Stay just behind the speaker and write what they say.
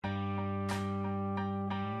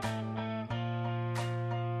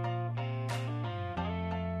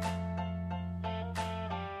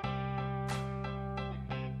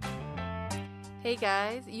Hey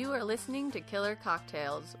guys, you are listening to Killer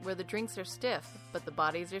Cocktails, where the drinks are stiff, but the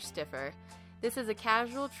bodies are stiffer. This is a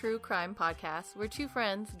casual true crime podcast where two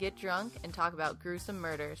friends get drunk and talk about gruesome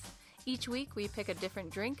murders. Each week we pick a different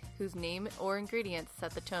drink whose name or ingredients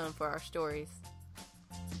set the tone for our stories.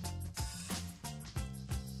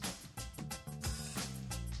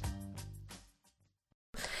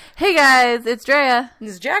 Hey guys, it's Drea.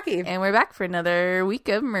 This is Jackie. And we're back for another week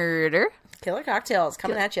of murder. Killer Cocktails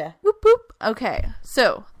coming at you. Whoop whoop. Okay,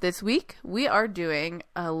 so this week we are doing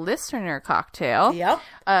a listener cocktail. Yep.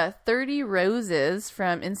 30 Roses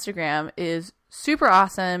from Instagram is super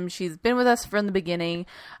awesome. She's been with us from the beginning.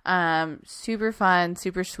 Super fun,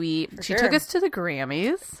 super sweet. She took us to the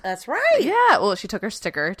Grammys. That's right. Yeah, well, she took her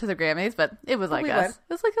sticker to the Grammys, but it was like us.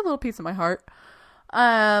 It was like a little piece of my heart.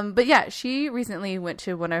 But yeah, she recently went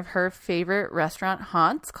to one of her favorite restaurant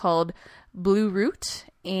haunts called Blue Root,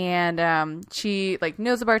 and she like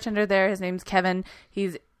knows the bartender there. His name's Kevin.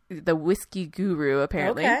 He's the whiskey guru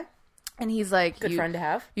apparently. Okay. And he's like, good friend to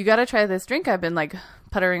have. You got to try this drink I've been like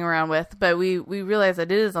puttering around with, but we realized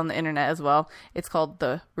that it is on the internet as well. It's called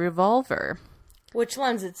the Revolver, which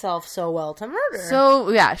lends itself so well to murder.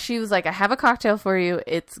 So yeah, she was like, I have a cocktail for you.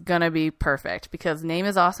 It's gonna be perfect because name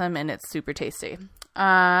is awesome and it's super tasty.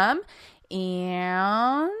 And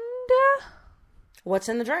what's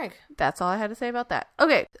in the drink? That's all I had to say about that.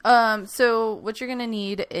 Okay. So what you're gonna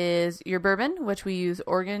need is your bourbon, which we use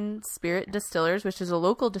Oregon Spirit Distillers, which is a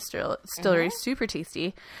local distillery, super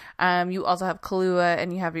tasty. You also have Kahlua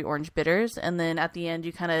and you have your orange bitters, and then at the end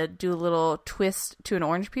you kind of do a little twist to an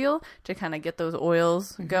orange peel to kind of get those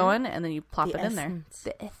oils going, and then you plop it in there.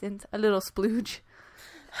 The essence, a little splooge.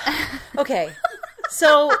 Okay,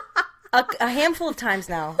 so a handful of times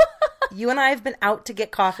now, you and I have been out to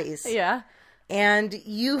get coffees. Yeah. And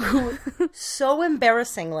you so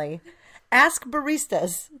embarrassingly ask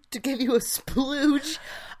baristas to give you a splooge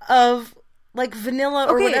of like vanilla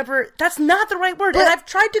or whatever. That's not the right word. And I've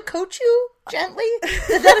tried to coach you gently.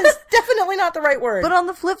 That is definitely not the right word. But on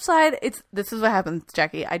the flip side, this is what happens,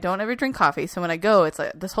 Jackie. I don't ever drink coffee. So when I go, it's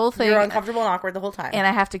like this whole thing. You're uncomfortable and awkward the whole time. And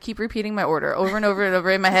I have to keep repeating my order over and over and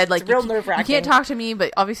over in my head. Like, it's real nerve-wracking. You can't talk to me,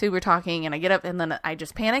 but obviously we're talking, and I get up and then I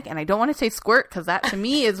just panic, and I don't want to say squirt because that to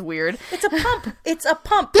me is weird. It's a pump. It's a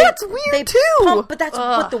pump. That's weird too. Pump, but that's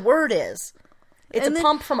what the word is. It's a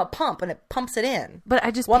pump from a pump, and it pumps it in. But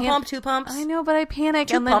I just one pump, two pumps. I know, but I panic.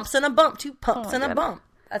 Two pumps and a bump. Two pumps and a bump.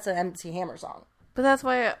 That's an MC Hammer song. But that's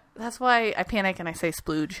why I panic and I say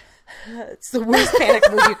splooge. It's the worst panic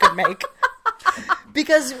move you could make.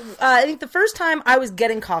 Because I think the first time I was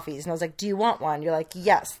getting coffees, and I was like, do you want one? You're like,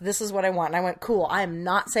 yes, this is what I want. And I went, cool, I am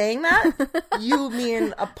not saying that. You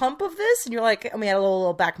mean a pump of this? And you're like, and we had a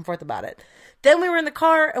little back and forth about it. Then we were in the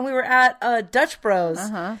car, and we were at Dutch Bros.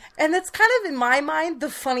 And that's kind of, in my mind, the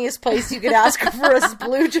funniest place you could ask for a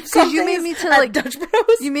splooge of something. You made me to, like, Dutch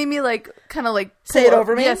Bros. You made me, like, kind of, like... Say it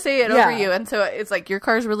over me? Yeah, say it over you. And so it's, like, your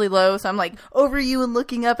car's really low, so I'm, like, over you and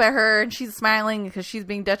looking up at her, and she's smiling because she's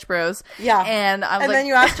being Dutch Bros. Yeah. And I'm like... then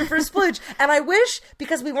you asked her for a splooge. And I wish,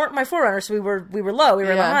 because we weren't my Forerunner, so we were low, we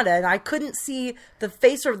were in the Honda, and I couldn't see the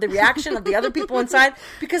face or the reaction of the other people inside,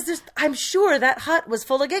 because I'm sure that hut was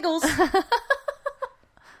full of giggles.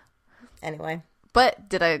 Anyway. But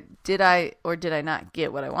did I or did I not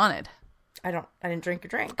get what I wanted? I didn't drink your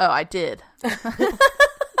drink. Oh, I did.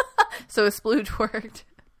 So a splooge worked.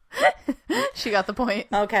 She got the point.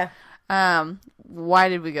 Okay. Why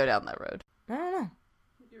did we go down that road? I don't know.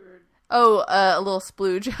 Oh, a little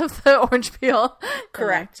splooge of the orange peel.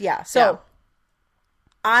 Correct. Yeah. So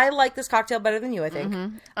I like this cocktail better than you, I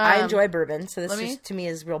think. I enjoy bourbon, so this just to me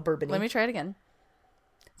is real bourbon-y. Let me try it again.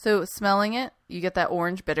 So smelling it, you get that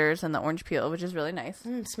orange bitters and the orange peel, which is really nice.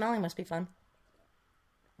 Smelling must be fun.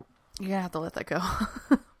 You're going to have to let that go.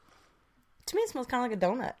 To me, it smells kind of like a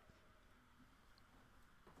donut.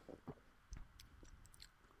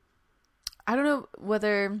 I don't know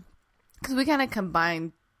whether... Because we kind of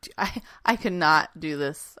combined... I could not do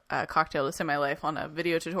this cocktail to save my life on a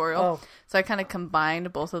video tutorial. Oh. So I kind of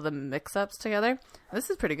combined both of the mix-ups together. This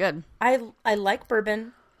is pretty good. I like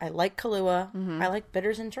bourbon. I like Kahlua. I like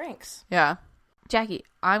bitters and drinks. Yeah. Jackie,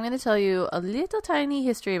 I'm going to tell you a little tiny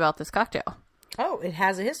history about this cocktail. Oh, it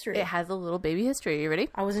has a history. It has a little baby history. You ready?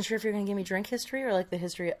 I wasn't sure if you were going to give me drink history or like the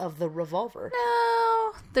history of the Revolver.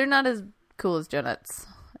 No, they're not as cool as donuts,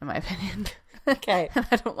 in my opinion. Okay. And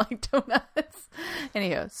I don't like donuts.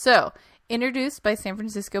 Anyhow, so Introduced by San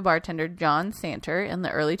Francisco bartender John Santer in the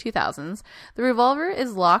early 2000s, the Revolver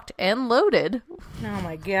is locked and loaded. Oh,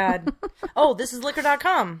 my God. Oh, this is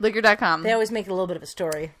liquor.com. Liquor.com. They always make it a little bit of a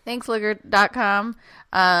story. Thanks, Liquor.com.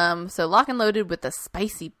 So lock and loaded with a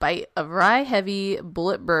spicy bite of rye-heavy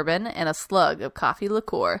bullet bourbon and a slug of coffee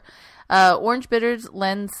liqueur. Orange bitters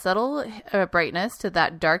lend subtle brightness to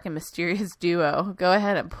that dark and mysterious duo. Go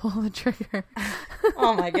ahead and pull the trigger.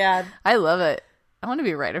 Oh, my God. I love it. I want to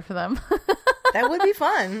be a writer for them. That would be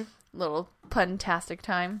fun. Little pun-tastic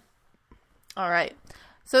time. All right.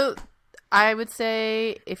 So I would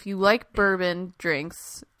say if you like bourbon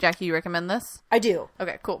drinks, Jackie, you recommend this? I do.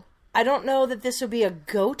 Okay, cool. I don't know that this would be a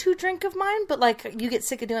go-to drink of mine, but like you get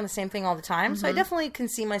sick of doing the same thing all the time. So I definitely can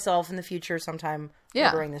see myself in the future sometime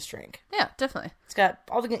ordering this drink. Yeah, definitely. It's got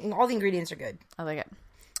all the ingredients are good. I like it.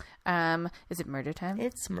 Is it murder time?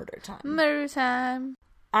 It's murder time. Murder time.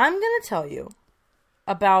 I'm going to tell you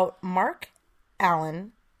about Mark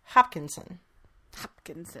Allen Hopkinson.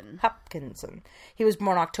 Hopkinson. He was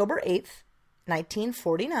born October 8th,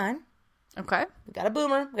 1949. Okay. We got a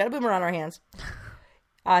boomer. We got a boomer on our hands.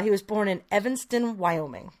 He was born in Evanston,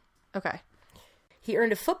 Wyoming. Okay. He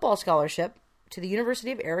earned a football scholarship to the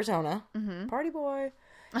University of Arizona. Mm-hmm. Party boy.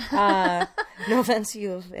 No offense,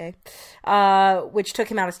 U of A. Which took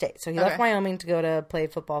him out of state. So he left Wyoming to go to play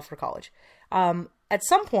football for college. At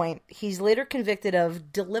some point, he's later convicted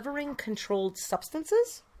of delivering controlled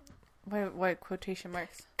substances. Why quotation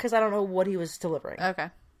marks? Because I don't know what he was delivering. Okay.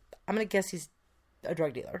 I'm going to guess he's a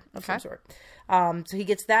drug dealer of some sort. So he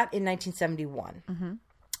gets that in 1971. Mm-hmm.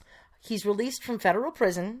 He's released from federal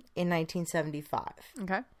prison in 1975.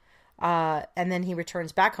 Okay. And then he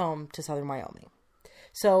returns back home to southern Wyoming.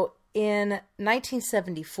 So in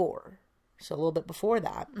 1974, so a little bit before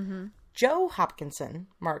that, Joe Hopkinson,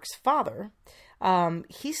 Mark's father,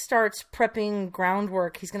 he starts prepping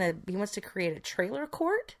groundwork. He wants to create a trailer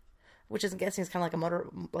court, which I'm guessing is kind of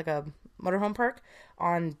like a motorhome park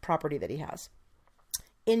on property that he has.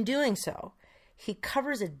 In doing so, he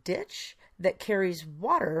covers a ditch that carries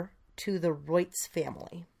water to the Reutz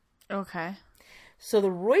family. Okay. So the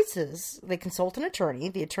Reutzes, they consult an attorney.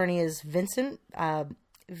 The attorney is Vincent, Vehar,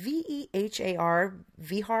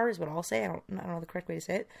 Vihar is what I'll say. I don't know the correct way to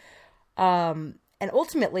say it. And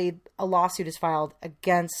ultimately, a lawsuit is filed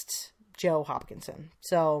against Joe Hopkinson.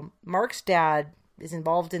 So Mark's dad is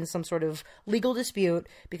involved in some sort of legal dispute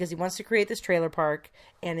because he wants to create this trailer park.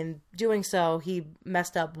 And in doing so, he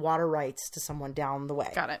messed up water rights to someone down the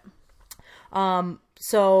way. Got it.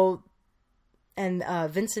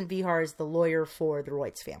 Vincent Vihar is the lawyer for the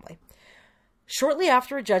Reutz family. Shortly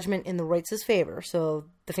after a judgment in the Reutz's favor, so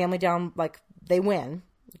the family down, they win.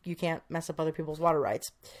 You can't mess up other people's water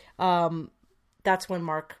rights. That's when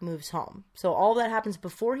Mark moves home. So all that happens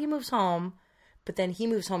before he moves home, but then he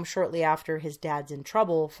moves home shortly after his dad's in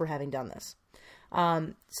trouble for having done this.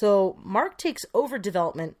 So Mark takes over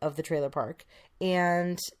development of the trailer park,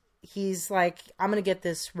 and he's like, I'm going to get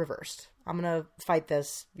this reversed. I'm going to fight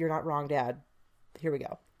this. You're not wrong, Dad. Here we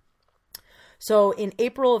go. So in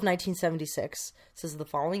April of 1976, this is the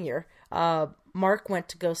following year, Mark went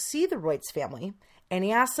to go see the Reutz family, and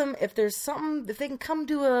he asked them if they can come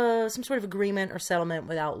to some sort of agreement or settlement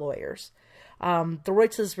without lawyers. The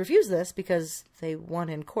Reutzes refuse this because they won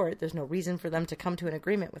in court. There's no reason for them to come to an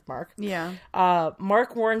agreement with Mark. Yeah.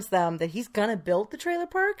 Mark warns them that he's going to build the trailer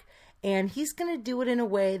park, and he's going to do it in a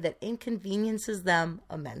way that inconveniences them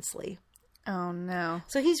immensely. Oh, no.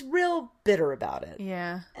 So he's real bitter about it.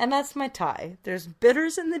 Yeah. And that's my tie. There's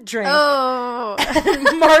bitters in the drink. Oh.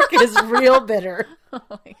 And Mark is real bitter. Oh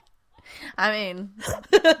my God. I mean,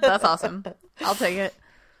 that's awesome. I'll take it.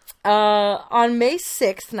 On May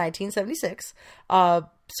 6th, 1976,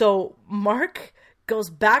 so Mark goes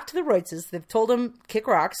back to the Reutzes. They've told him, kick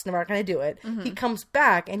rocks, they're not going to do it. Mm-hmm. He comes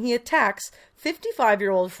back and he attacks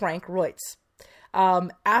 55-year-old Frank Reutz.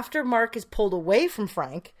 After Mark is pulled away from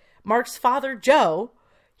Frank, Mark's father, Joe,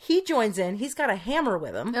 he joins in. He's got a hammer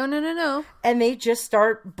with him. No. And they just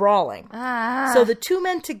start brawling. So the two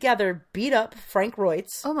men together beat up Frank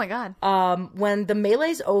Reutz. Oh, my God. When the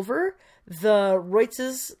melee's over, the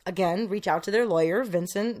Reutzes, again, reach out to their lawyer,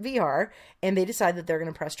 Vincent Vihar, and they decide that they're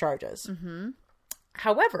going to press charges. Mm-hmm.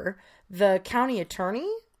 However, the county attorney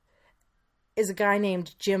is a guy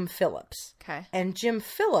named Jim Phillips. Okay. And Jim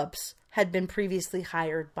Phillips had been previously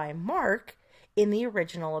hired by Mark in the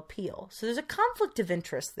original appeal. So there's a conflict of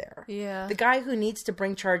interest there. Yeah. The guy who needs to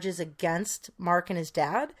bring charges against Mark and his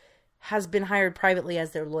dad has been hired privately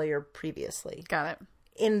as their lawyer previously. Got it.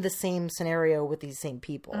 In the same scenario with these same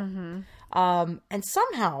people. Mm-hmm. And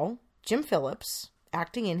somehow, Jim Phillips,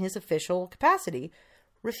 acting in his official capacity,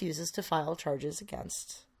 refuses to file charges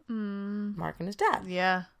against Mark and his dad.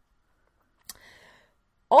 Yeah.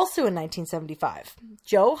 Also in 1975,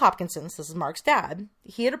 Joe Hopkinson, so this is Mark's dad,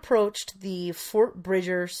 he had approached the Fort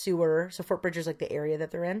Bridger sewer. So Fort Bridger's like the area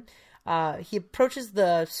that they're in. He approaches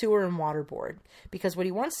the sewer and water board because what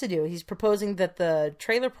he wants to do, he's proposing that the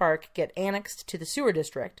trailer park get annexed to the sewer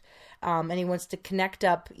district. And he wants to connect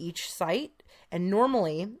up each site. And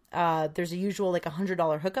normally, there's a usual like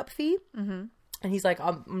 $100 hookup fee. Mm-hmm. And he's like,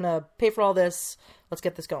 I'm going to pay for all this. Let's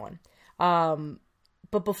get this going.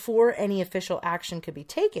 But before any official action could be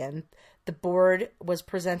taken, the board was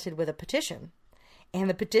presented with a petition. And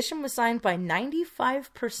the petition was signed by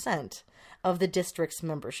 95% of the district's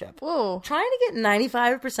membership. Whoa. Trying to get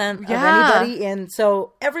 95% of anybody in.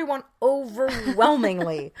 So everyone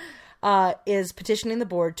overwhelmingly is petitioning the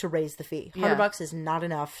board to raise the fee. $100 is not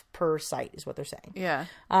enough per site, is what they're saying. Yeah.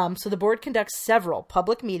 So the board conducts several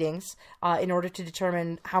public meetings in order to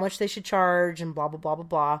determine how much they should charge and blah, blah, blah,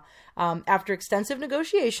 blah, blah. After extensive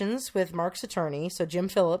negotiations with Mark's attorney, so Jim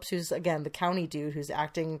Phillips, who's, again, the county dude who's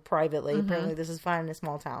acting privately. Mm-hmm. Apparently this is fine in a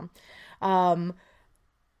small town. And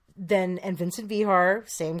Vincent Vihar,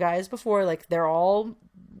 same guy as before, like they're all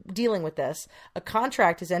dealing with this. A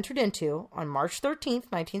contract is entered into on March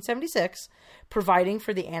 13th, 1976, providing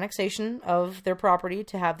for the annexation of their property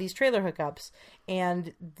to have these trailer hookups,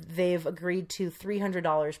 and they've agreed to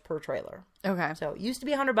 $300 per trailer. Okay. So it used to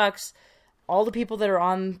be $100. All the people that are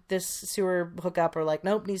on this sewer hookup are like,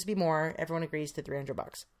 nope, needs to be more. Everyone agrees to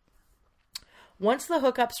 $300. Once the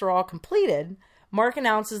hookups are all completed, Mark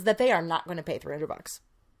announces that they are not going to pay $300.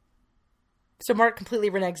 So Mark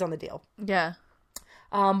completely reneges on the deal. Yeah.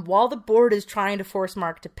 While the board is trying to force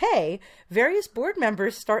Mark to pay, various board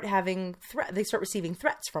members start receiving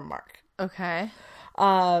threats from Mark. Okay.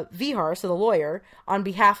 Vihar, so the lawyer, on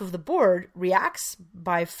behalf of the board, reacts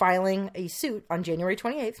by filing a suit on January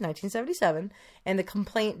 28th, 1977, and the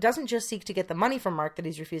complaint doesn't just seek to get the money from Mark that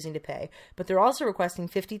he's refusing to pay, but they're also requesting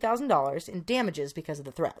 $50,000 in damages because of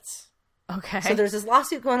the threats. Okay. So there's this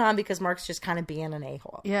lawsuit going on because Mark's just kind of being an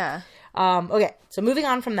a-hole. Yeah. Okay, so moving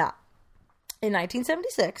on from that. In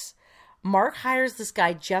 1976, Mark hires this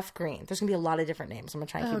guy, Jeff Green. There's going to be a lot of different names. I'm going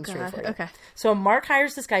to try and keep them straight for you. Okay. So Mark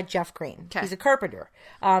hires this guy, Jeff Green. Okay. He's a carpenter.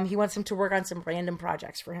 He wants him to work on some random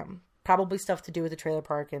projects for him. Probably stuff to do with the trailer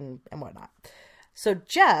park and whatnot. So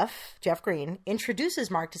Jeff Green,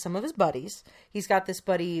 introduces Mark to some of his buddies. He's got this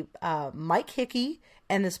buddy, Mike Hickey,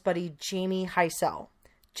 and this buddy, Jamie Heisel.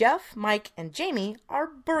 Jeff, Mike, and Jamie are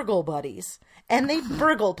burgle buddies, and they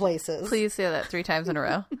burgle places. Please say that 3 times in a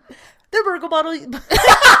row. They're burgle buddies. I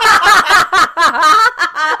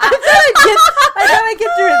gotta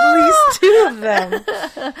get through at least 2 of them.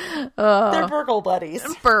 They're burgle buddies.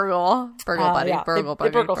 Burgle buddy. Yeah, Burgle they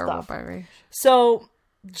buddy. burgle Burgle stuff. buddy. So,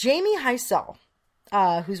 Jamie Heisel,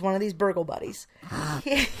 who's one of these burgle buddies,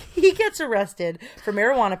 he gets arrested for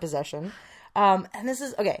marijuana possession. And this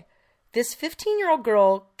is, okay, this 15-year-old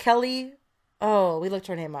girl, Kelly, we looked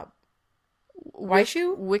her name up.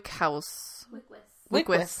 Weishu? Wickhouse.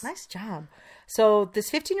 Wickwis. Nice job. So this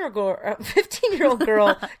 15-year-old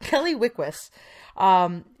girl, Kelly Wickwis,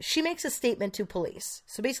 she makes a statement to police.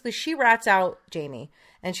 So basically she rats out Jamie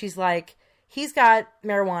and she's like, he's got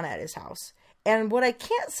marijuana at his house. And what I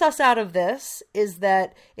can't suss out of this is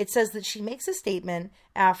that it says that she makes a statement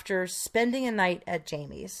after spending a night at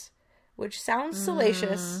Jamie's, which sounds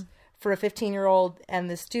salacious for a 15-year-old. And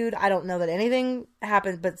this dude, I don't know that anything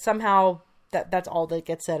happened, but somehow that's all that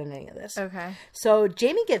gets said in any of this. Okay. So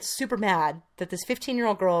Jamie gets super mad that this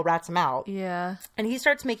 15-year-old girl rats him out. Yeah. And he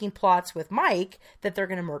starts making plots with Mike that they're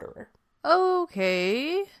going to murder her.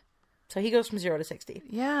 Okay. So he goes from 0 to 60.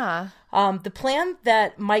 Yeah. The plan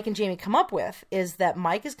that Mike and Jamie come up with is that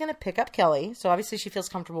Mike is going to pick up Kelly. So obviously she feels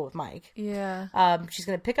comfortable with Mike. Yeah. He's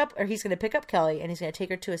going to pick up Kelly and he's going to take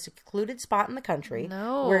her to a secluded spot in the country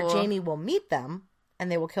where Jamie will meet them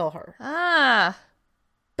and they will kill her. Ah.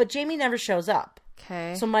 But Jamie never shows up.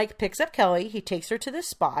 Okay. So Mike picks up Kelly. He takes her to this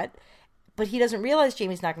spot, but he doesn't realize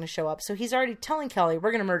Jamie's not going to show up. So he's already telling Kelly,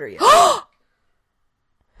 we're going to murder you. Why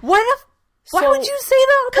would you say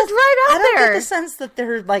that? That's right out there. I don't there. get the sense that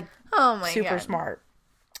they're like super smart.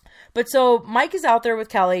 But so Mike is out there with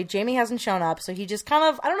Kelly. Jamie hasn't shown up. So he just kind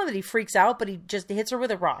of, I don't know that he freaks out, but he just hits her with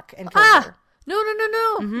a rock and kills her. No.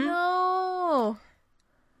 Mm-hmm. No.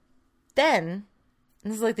 Then,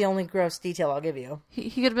 this is like the only gross detail I'll give you. He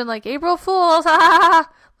could have been like, April Fools, ha ha ha,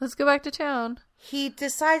 let's go back to town. He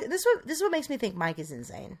decides, this is what makes me think Mike is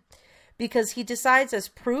insane. Because he decides as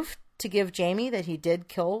proof to give Jamie that he did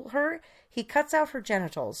kill her, he cuts out her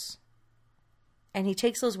genitals. And he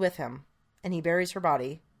takes those with him. And he buries her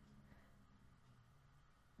body.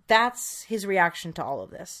 That's his reaction to all of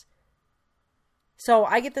this. So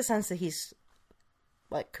I get the sense that he's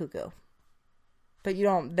like cuckoo. But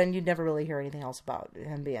then you'd never really hear anything else about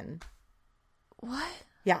him being... What?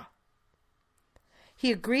 Yeah.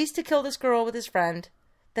 He agrees to kill this girl with his friend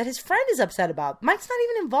that his friend is upset about. Mike's not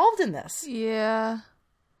even involved in this. Yeah.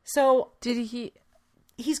 So...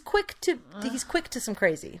 He's quick to some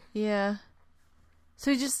crazy. Yeah.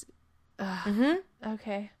 So he just...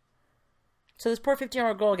 Okay. So this poor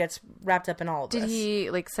 15-year-old girl gets wrapped up in all of this. Did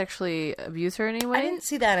he, like, sexually abuse her in any way? I didn't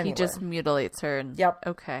see that anywhere. He just mutilates her. Yep.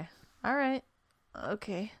 Okay. All right.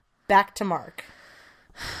 Okay. Back to Mark.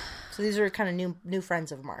 So these are kind of new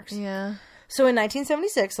friends of Mark's. Yeah. So in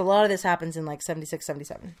 1976, a lot of this happens in like 76,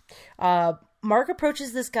 77. Mark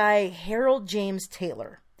approaches this guy, Harold James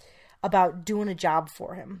Taylor, about doing a job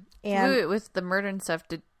for him. And wait, with the murder and stuff,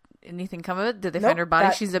 did anything come of it? Did they find her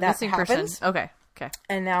body? She's a missing person. Okay.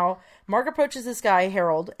 And now Mark approaches this guy,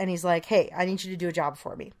 Harold, and he's like, hey, I need you to do a job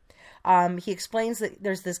for me. He explains that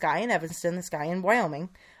there's this guy in Evanston, this guy in Wyoming,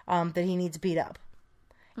 that he needs beat up.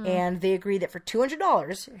 And they agree that for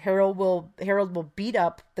 $200, Harold will beat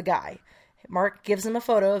up the guy. Mark gives him a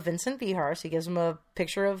photo of Vincent Vihar, so he gives him a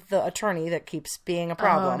picture of the attorney that keeps being a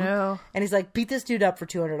problem. Oh, no. And he's like, beat this dude up for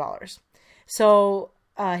 $200. So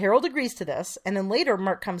Harold agrees to this, and then later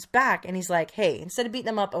Mark comes back, and he's like, hey, instead of beating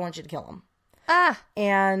him up, I want you to kill him.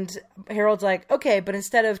 And Harold's like, okay, but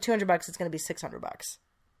instead of $200, it's going to be $600.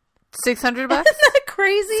 $600? Isn't that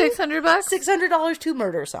crazy? $600? $600 to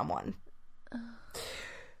murder someone.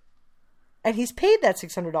 And he's paid that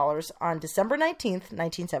 $600 on December 19th,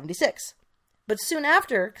 1976. But soon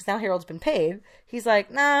after, because now Harold's been paid, he's like,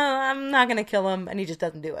 no, I'm not going to kill him. And he just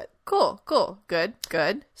doesn't do it. Cool. Good.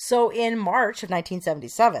 So in March of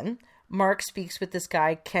 1977, Mark speaks with this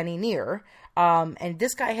guy, Kenny Neer. And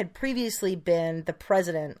this guy had previously been the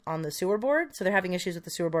president on the sewer board. So they're having issues with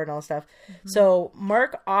the sewer board and all this stuff. Mm-hmm. So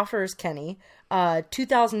Mark offers Kenny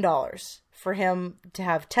 $2,000 for him to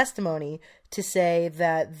have testimony to say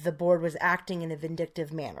that the board was acting in a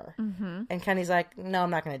vindictive manner. Mm-hmm. And Kenny's like, no,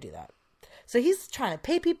 I'm not going to do that. So he's trying to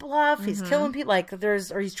pay people off. He's killing people.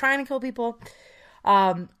 He's trying to kill people.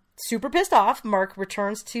 Super pissed off. Mark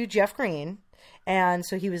returns to Jeff Green. And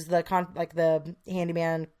so he was the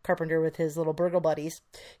handyman carpenter with his little burgle buddies.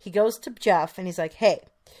 He goes to Jeff and he's like, hey,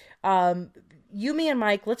 you, me, and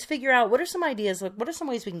Mike, let's figure out what are some ideas. Like, what are some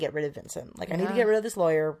ways we can get rid of Vincent? Like, I need to get rid of this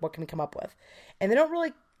lawyer. What can we come up with? And they don't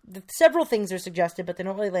really, several things are suggested, but they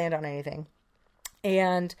don't really land on anything.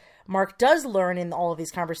 And Mark does learn in all of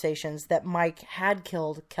these conversations that Mike had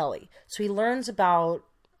killed Kelly. So he learns about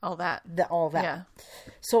all that. Yeah.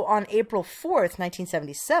 So on April 4th,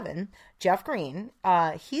 1977, Jeff Green,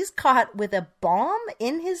 he's caught with a bomb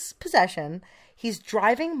in his possession. He's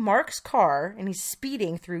driving Mark's car and he's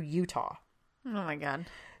speeding through Utah. Oh my God.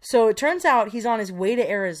 So it turns out he's on his way to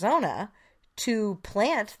Arizona to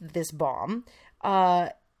plant this bomb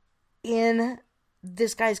in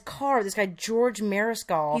this guy's car, this guy George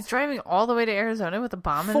Mariscal. He's driving all the way to Arizona with a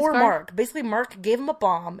bomb in his for car? Mark. Basically, Mark gave him a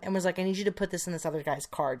bomb and was like, I need you to put this in this other guy's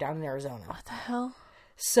car down in Arizona. What the hell?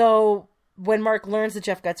 So when Mark learns that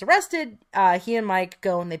Jeff gets arrested, he and Mike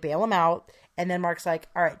go and they bail him out. And then Mark's like,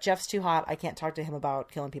 all right, Jeff's too hot. I can't talk to him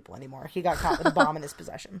about killing people anymore. He got caught with a bomb in his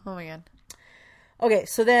possession. Oh my God. Okay,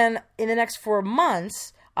 so then in the next 4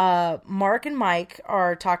 months, Mark and Mike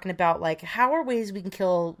are talking about, like, how are ways we can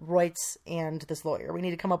kill Royce and this lawyer? We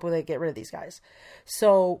need to come up with a get rid of these guys.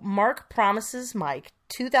 So Mark promises Mike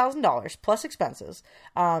 $2,000 plus expenses.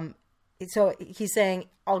 So he's saying,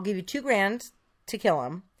 I'll give you $2,000 to kill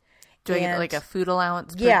him. Do I get, like, a food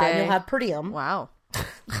allowance per day? Yeah, and you'll have per diem. Wow.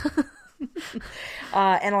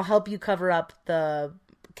 And I'll help you cover up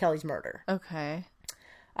Kelly's murder. Okay.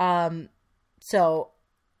 So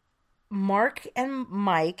Mark and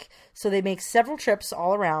Mike, so they make several trips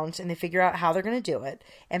all around and they figure out how they're going to do it.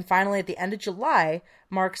 And finally, at the end of July,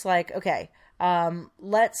 Mark's like, okay,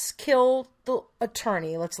 let's kill the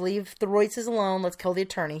attorney. Let's leave the Royces alone. Let's kill the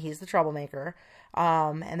attorney. He's the troublemaker.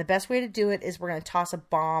 And the best way to do it is we're going to toss a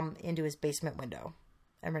bomb into his basement window.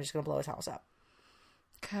 And we're just going to blow his house up.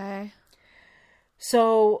 Okay.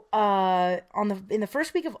 So in the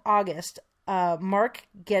first week of August, Mark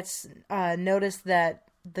gets notice that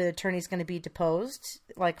the attorney's going to be deposed,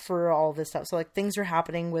 like, for all this stuff. So, like, things are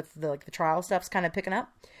happening with the trial stuff's kind of picking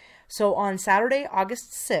up. So on Saturday,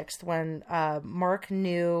 August 6th, when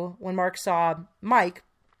Mark saw Mike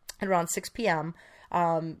at around 6 p.m.,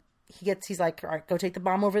 he's like, all right, go take the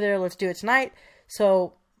bomb over there. Let's do it tonight.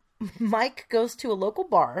 So Mike goes to a local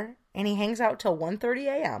bar and he hangs out till 1:30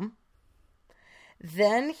 a.m.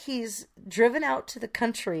 Then he's driven out to the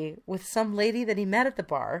country with some lady that he met at the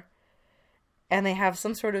bar, and they have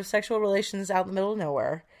some sort of sexual relations out in the middle of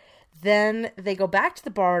nowhere. Then they go back to the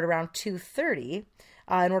bar at around 2:30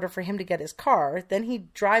 in order for him to get his car. Then he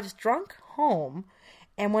drives drunk home.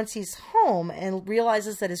 And once he's home and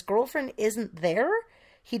realizes that his girlfriend isn't there,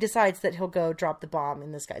 he decides that he'll go drop the bomb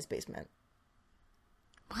in this guy's basement.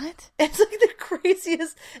 What? It's like the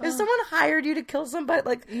craziest. If someone hired you to kill somebody,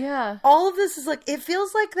 like, yeah, all of this is like, it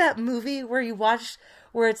feels like that movie where you watch,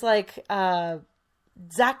 where it's like,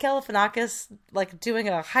 Zach Galifianakis, like, doing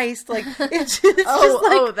a heist. Like, it's just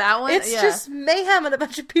like, that one? It's just mayhem and a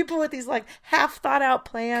bunch of people with these, like, half thought out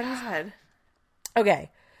plans. God.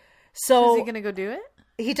 Okay. So. Is he gonna go do it?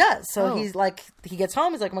 He does. So he's like, he gets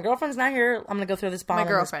home. He's like, my girlfriend's not here. I'm going to go throw this bomb. My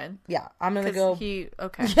girlfriend. Yeah. I'm going to go.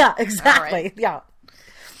 Okay. Yeah, exactly. Right. Yeah.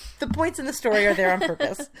 The points in the story are there on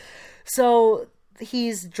purpose. So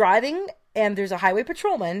he's driving and there's a highway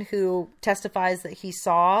patrolman who testifies that he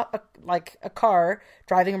saw a car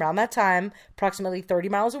driving around that time, approximately 30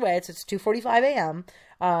 miles away. So it's 2:45 a.m.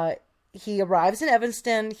 He arrives in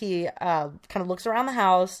Evanston. He kind of looks around the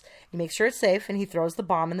house. He makes sure it's safe, and he throws the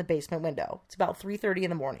bomb in the basement window. It's about 3:30 in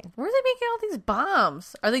the morning. Where are they making all these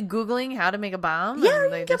bombs? Are they Googling how to make a bomb? Yeah, you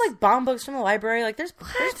can get like bomb books from the library. Like there's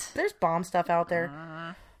bomb stuff out there.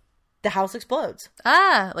 The house explodes.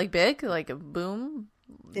 Like big, like a boom.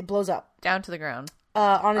 It blows up down to the ground.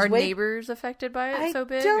 On his Are way, neighbors affected by it so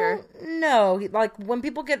big? I don't know. Like when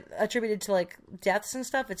people get attributed to like deaths and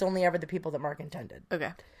stuff, it's only ever the people that Mark intended.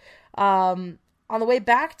 Okay. On the way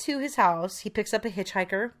back to his house, he picks up a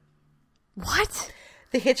hitchhiker. What?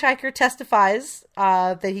 The hitchhiker testifies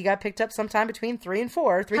that he got picked up sometime between 3 and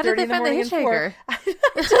 4. 3:30 in the morning and 4. I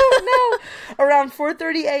don't know. Around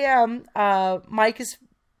 4:30 a.m.,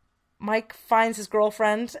 Mike finds his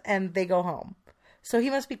girlfriend and they go home. So he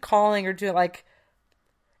must be calling or doing like,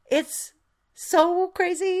 it's so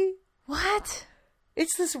crazy. What?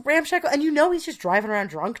 It's this ramshackle, and he's just driving around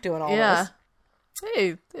drunk doing all this.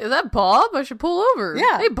 Hey, is that Bob? I should pull over.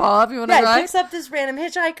 Yeah. Hey, Bob, you want to ride? He picks up this random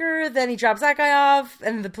hitchhiker, then he drops that guy off,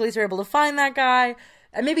 and the police are able to find that guy.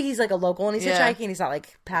 And maybe he's like a local and he's hitchhiking, he's not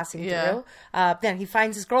like passing through. Then he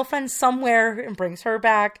finds his girlfriend somewhere and brings her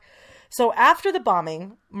back. So after the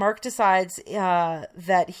bombing, Mark decides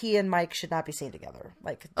that he and Mike should not be seen together.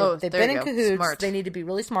 Like they've been in cahoots. Smart. They need to be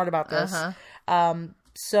really smart about this.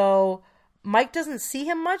 So Mike doesn't see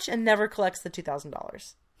him much and never collects the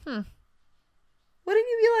 $2,000. Wouldn't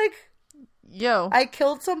you be like, yo, I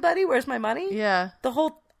killed somebody, where's my money? Yeah.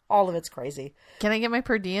 All of it's crazy. Can I get my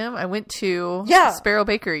per diem? I went to Sparrow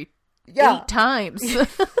Bakery 8 times.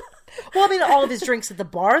 Well, I mean, all of his drinks at the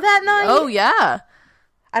bar that night. Oh, yeah.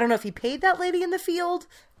 I don't know if he paid that lady in the field.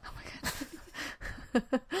 Oh, my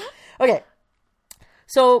God. Okay.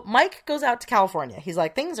 So Mike goes out to California. He's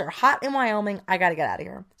like, things are hot in Wyoming. I got to get out of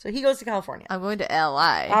here. So he goes to California. I'm going to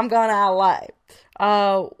L.I. I'm going to L.I.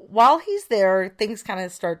 While he's there, things kind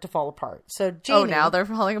of start to fall apart. So Jamie... Oh, now they're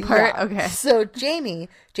falling apart? Yeah. Okay. So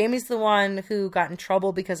Jamie's the one who got in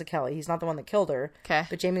trouble because of Kelly. He's not the one that killed her. Okay.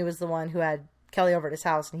 But Jamie was the one who had Kelly over at his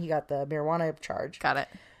house, and he got the marijuana charge. Got it.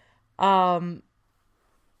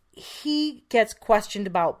 He gets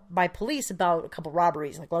questioned by police about a couple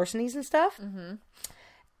robberies, like larcenies and stuff. Mm-hmm.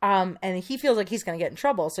 And he feels like he's going to get in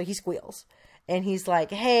trouble, so he squeals. And he's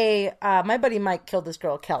like, hey, my buddy Mike killed this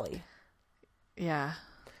girl, Kelly. Yeah.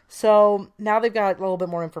 So now they've got a little bit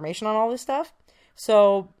more information on all this stuff.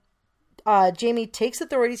 So Jamie takes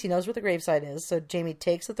authorities. He knows where the gravesite is. So Jamie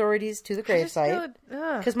takes authorities to the gravesite.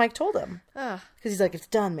 Because Mike told him. Because he's like, it's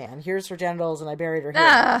done, man. Here's her genitals, and I buried her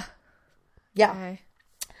here. Yeah. Okay.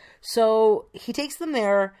 So he takes them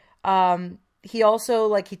there. He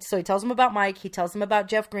also, he tells them about Mike. He tells them about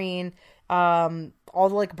Jeff Green. All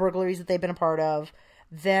the, burglaries that they've been a part of.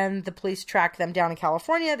 Then the police track them down in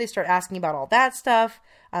California. They start asking about all that stuff.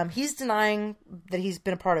 He's denying that he's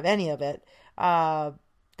been a part of any of it.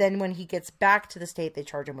 Then when he gets back to the state, they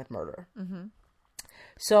charge him with murder. Mm-hmm.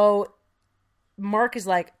 So Mark is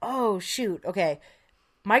like, oh, shoot. Okay.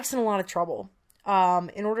 Mike's in a lot of trouble.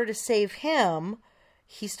 In order to save him,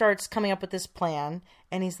 he starts coming up with this plan.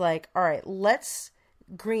 And he's like, all right,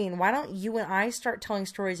 Green, why don't you and I start telling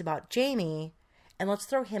stories about Jamie, and let's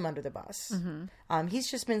throw him under the bus. Mm-hmm.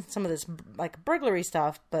 He's just been some of this burglary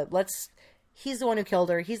stuff, but he's the one who killed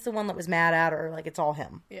her. He's the one that was mad at her. It's all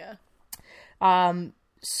him. Yeah.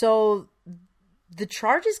 So the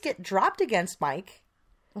charges get dropped against Mike.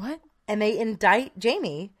 What? And they indict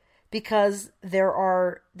Jamie because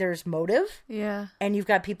there's motive. Yeah. And you've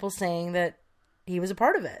got people saying that he was a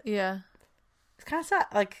part of it. Yeah. It's kind of sad.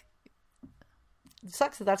 It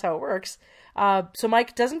sucks that that's how it works. So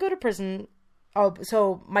Mike doesn't go to prison. Oh,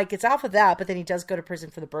 so Mike gets out for that, but then he does go to prison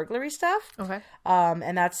for the burglary stuff. Okay.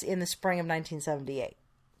 And that's in the spring of 1978.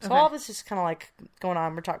 So all of this is kind of like going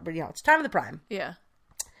on. We're talking, but it's time of the prime. Yeah.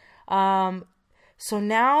 So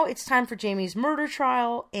now it's time for Jamie's murder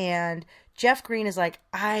trial, and Jeff Green is like,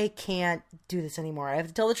 I can't do this anymore. I have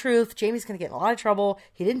to tell the truth. Jamie's going to get in a lot of trouble.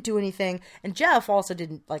 He didn't do anything. And Jeff also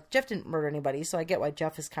didn't murder anybody, so I get why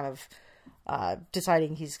Jeff is kind of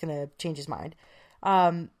deciding he's going to change his mind.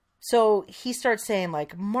 So he starts saying,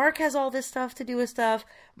 like, Mark has all this stuff to do with stuff.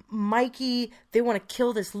 Mikey, they want to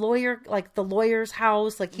kill this lawyer, like the lawyer's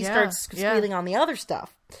house. Like, he starts squealing on the other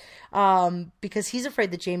stuff. Because he's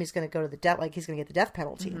afraid that Jamie's going to go to the death, like he's going to get the death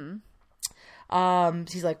penalty. Mm-hmm.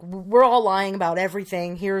 He's like, we're all lying about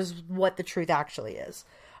everything. Here's what the truth actually is.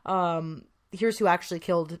 Here's who actually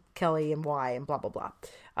killed Kelly and why and blah, blah, blah.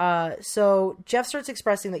 So Jeff starts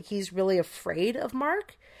expressing that he's really afraid of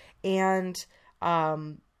Mark, and,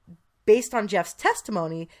 based on Jeff's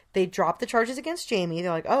testimony, they drop the charges against Jamie. They're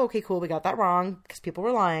like, oh, okay, cool. We got that wrong because people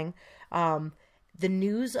were lying. The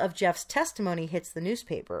news of Jeff's testimony hits the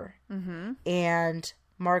newspaper. Mm-hmm. And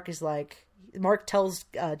Mark tells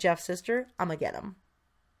Jeff's sister, I'm going to get him.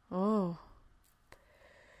 Oh.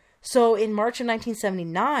 So in March of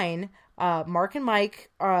 1979, Mark and Mike,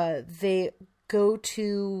 they go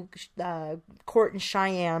to court in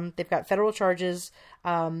Cheyenne. They've got federal charges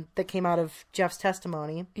that came out of Jeff's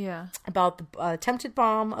testimony. Yeah. About the attempted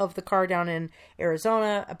bomb of the car down in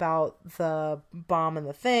Arizona, about the bomb and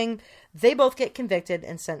the thing. They both get convicted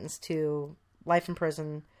and sentenced to life in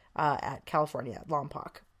prison at California, at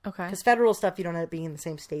Lompoc. Okay. Because federal stuff, you don't end up being in the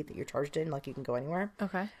same state that you're charged in. Like, you can go anywhere.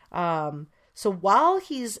 Okay. So while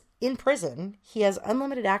he's in prison, he has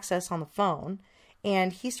unlimited access on the phone.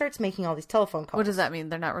 And he starts making all these telephone calls. What does that mean?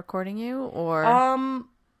 They're not recording you, or?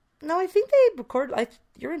 No, I think they record.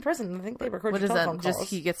 You're in prison. I think they record your telephone calls.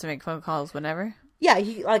 Just he gets to make phone calls whenever? Yeah,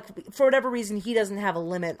 he for whatever reason he doesn't have a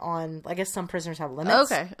limit on. I guess some prisoners have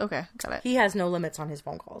limits. Okay, got it. He has no limits on his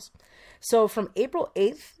phone calls. So from April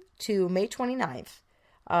 8th to May 29th,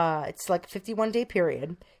 it's like a 51-day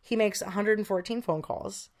period. He makes 114 phone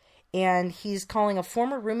calls, and he's calling a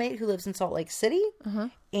former roommate who lives in Salt Lake City,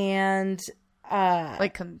 and.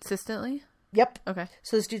 Like consistently? Yep. Okay.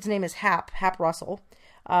 So this dude's name is Hap Russell.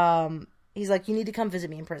 He's like, you need to come visit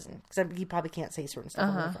me in prison. Because he probably can't say certain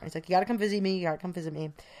stuff. He's like, you got to come visit me.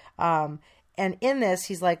 And in this,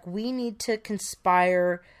 he's like, we need to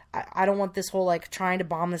conspire. I don't want this whole, like, trying to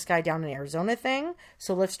bomb this guy down in Arizona thing.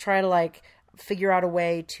 So let's try to, like, figure out a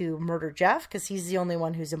way to murder Jeff. Because he's the only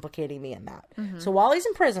one who's implicating me in that. Mm-hmm. So while he's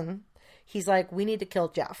in prison, he's like, we need to kill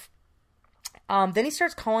Jeff. Then he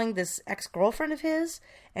starts calling this ex-girlfriend of his,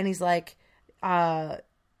 and he's like, I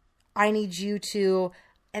need you to,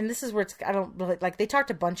 and this is where it's, I don't really, like, they talked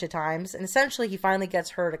a bunch of times, and essentially he finally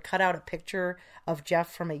gets her to cut out a picture of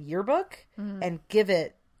Jeff from a yearbook and give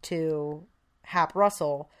it to Hap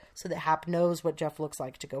Russell so that Hap knows what Jeff looks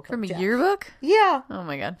like to go kill Jeff. From a yearbook? Yeah. Oh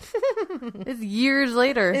my God. It's years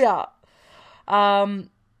later. Yeah.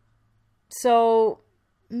 So,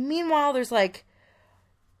 meanwhile, there's, like,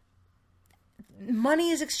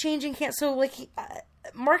 money is exchanging. So, like,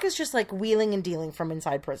 Mark is just, like, wheeling and dealing from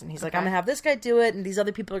inside prison. He's like, I'm going to have this guy do it, and these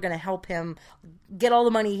other people are going to help him get all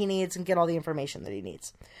the money he needs and get all the information that he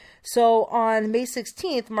needs. So, on May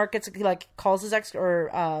 16th, Mark calls his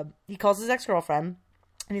ex-girlfriend,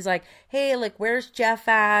 and he's like, hey, like, where's Jeff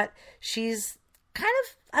at? She's kind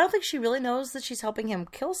of, I don't think she really knows that she's helping him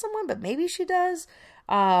kill someone, but maybe she does.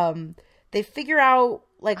 They figure out,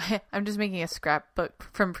 like... I'm just making a scrapbook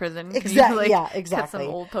from prison. Exactly. Yeah, exactly. Get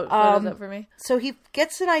some old photos up for me. So he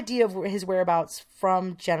gets an idea of his whereabouts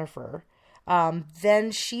from Jennifer.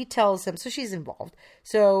 Then she tells him... So she's involved.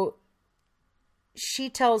 So she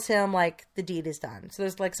tells him, like, the deed is done. So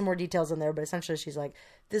there's, like, some more details in there. But essentially she's like...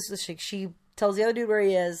 She tells the other dude where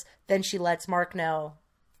he is. Then she lets Mark know,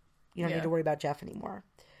 you don't need to worry about Jeff anymore.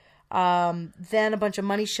 Then a bunch of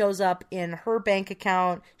money shows up in her bank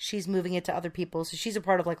account. She's moving it to other people. So she's a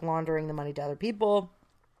part of, like, laundering the money to other people.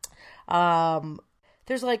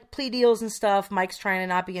 There's, like, plea deals and stuff. Mike's trying to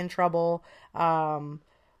not be in trouble.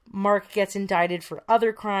 Mark gets indicted for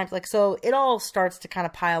other crimes. Like, so it all starts to kind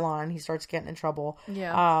of pile on. He starts getting in trouble.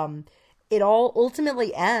 Yeah. It all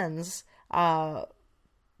ultimately ends.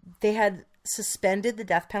 They had suspended the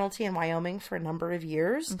death penalty in Wyoming for a number of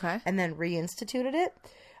years. Okay. And then reinstituted it.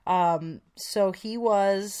 So he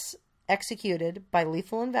was executed by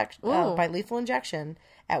lethal injection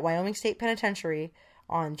at Wyoming State Penitentiary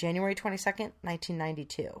on January 22nd,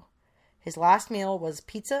 1992. His last meal was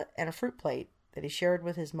pizza and a fruit plate that he shared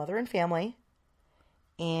with his mother and family.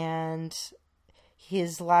 And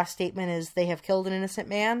his last statement is, they have killed an innocent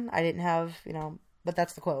man. I didn't have, but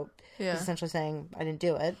that's the quote. Yeah. He's essentially saying, I didn't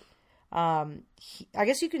do it. I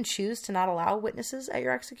guess you can choose to not allow witnesses at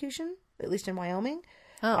your execution, at least in Wyoming.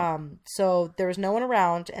 Oh. So there was no one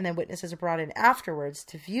around, and then witnesses are brought in afterwards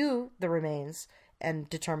to view the remains and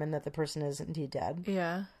determine that the person is indeed dead.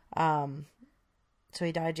 Yeah. So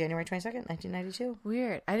he died January 22nd, 1992.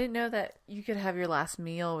 Weird. I didn't know that you could have your last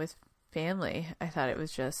meal with family. I thought it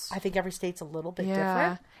was just... I think every state's a little bit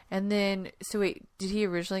different. And then, so wait, did he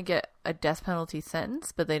originally get a death penalty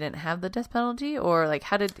sentence, but they didn't have the death penalty? Or, like,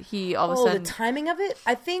 how did he all of a sudden... the timing of it?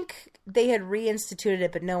 I think they had reinstituted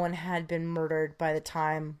it, but no one had been murdered by the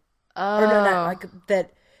time... Oh. Or no, not like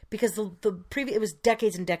that... Because the previous... It was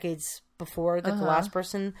decades and decades before that the last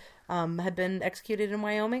person had been executed in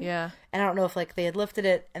Wyoming. Yeah. And I don't know if, like, they had lifted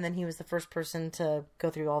it, and then he was the first person to go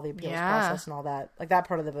through all the appeals process and all that. Like, that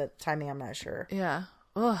part of the timing, I'm not sure. Yeah.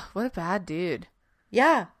 Oh, what a bad dude.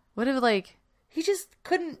 Yeah. What if, like... He just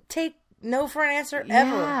couldn't take no for an answer ever.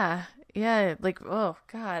 Yeah. Yeah. Like, oh,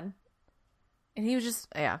 God. And he was just...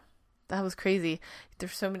 Yeah. That was crazy.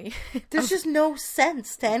 There's so many... There's just no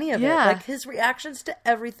sense to any of it. Like, his reactions to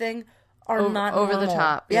everything are not over the normal.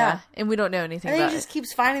 top. Yeah. And we don't know anything and about it. And he just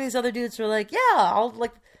keeps finding these other dudes who are like, yeah, I'll,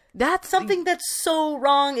 like... That's something that's so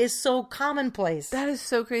wrong is so commonplace. That is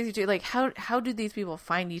so crazy too. Like, how do these people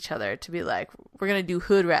find each other to be like, we're gonna do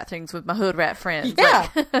hood rat things with my hood rat friends? Yeah,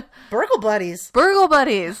 like, burgle buddies. Burgle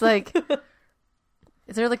buddies. Like,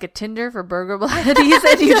 is there like a Tinder for burgle buddies?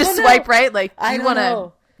 And you just swipe right? Like, do you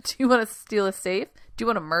want to steal a safe? Do you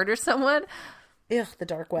want to murder someone? Ugh, the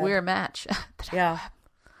dark web. We're a match. Web.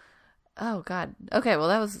 Oh God. Okay. Well,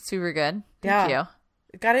 that was super good. Thank you.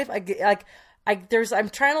 Got it. I'm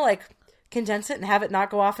trying to like condense it and have it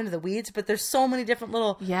not go off into the weeds, but there's so many different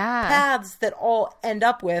little paths that all end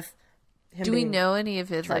up with him. Do we know any of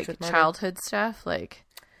his like childhood stuff? Like,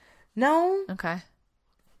 no. Okay.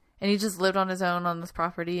 And he just lived on his own on this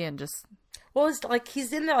property and just. Well, it's like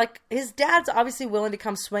he's in there. Like his dad's obviously willing to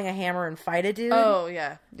come swing a hammer and fight a dude. Oh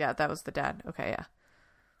yeah, that was the dad. Okay, yeah.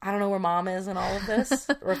 I don't know where mom is in all of this,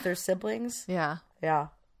 or if there's siblings. Yeah.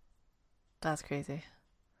 That's crazy.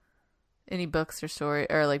 Any books or story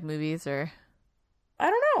or like movies or? I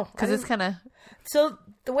don't know. Because it's kind of. So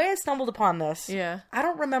the way I stumbled upon this, I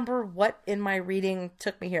don't remember what in my reading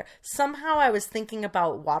took me here. Somehow I was thinking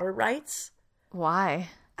about water rights. Why?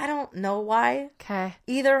 I don't know why. Okay.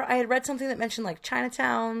 Either I had read something that mentioned like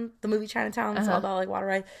Chinatown, the movie Chinatown, it's all about like water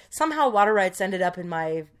rights. Somehow water rights ended up in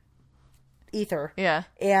my ether. Yeah.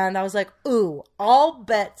 And I was like, ooh, I'll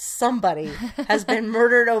bet somebody has been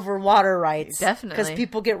murdered over water rights. Definitely. Because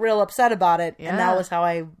people get real upset about it. Yeah. And that was how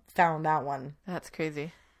I found that one. That's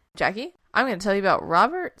crazy. Jackie, I'm going to tell you about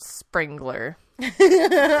Robert Spangler.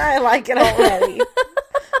 I like it already.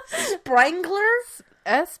 Spangler?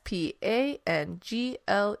 Spangler.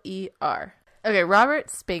 Okay, Robert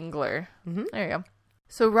Spangler. Mm-hmm. There you go.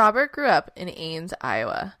 So Robert grew up in Ames,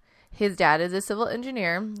 Iowa. His dad is a civil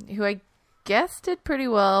engineer who I guess did pretty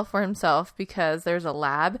well for himself because there's a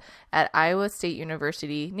lab at Iowa State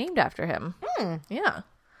University named after him. Yeah.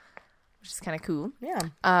 Which is kind of cool.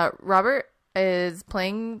 Yeah. Robert is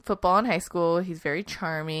playing football in high school. He's very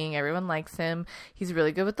charming. Everyone likes him. He's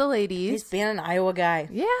really good with the ladies. He's being an Iowa guy.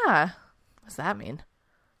 Yeah. What's that mean?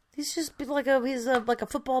 He's just like a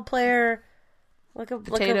football player.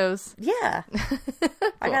 Potatoes. Yeah. Cool.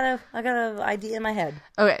 I got an idea in my head.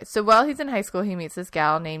 Okay, so while he's in high school, he meets this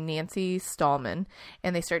gal named Nancy Stallman,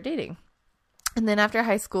 and they start dating. And then after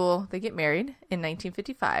high school, they get married in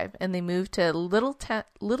 1955, and they move to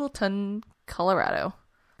Littleton, Colorado.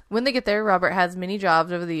 When they get there, Robert has many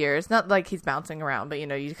jobs over the years. Not like he's bouncing around, but,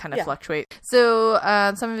 you kind of fluctuate. So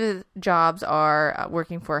some of his jobs are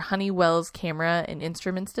working for Honeywell's Camera and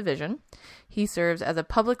Instruments Division. He serves as a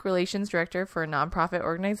public relations director for a nonprofit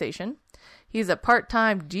organization. He's a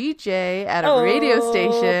part-time DJ at a radio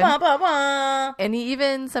station. Bah, bah, bah. And he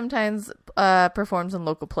even sometimes performs in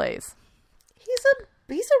local plays.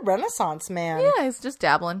 He's a Renaissance man. Yeah, he's just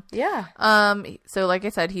dabbling. Yeah. So like I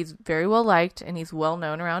said, he's very well liked and he's well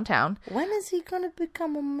known around town. When is he going to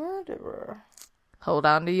become a murderer? Hold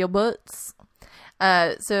on to your butts.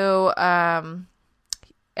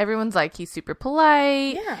 Everyone's like, he's super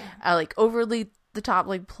polite. Yeah. Like overly the top,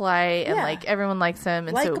 like polite, and like everyone likes him.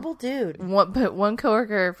 And likable dude. One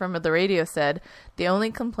coworker from the radio said the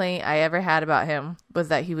only complaint I ever had about him was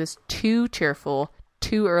that he was too cheerful,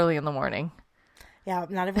 too early in the morning. Yeah,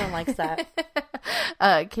 not everyone likes that.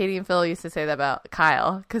 Katie and Phil used to say that about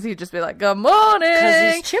Kyle because he'd just be like, "Good morning,"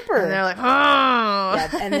 because he's chipper, and they're like, "Oh," yeah,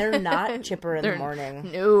 and they're not chipper in the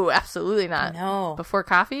morning. No, absolutely not. No, before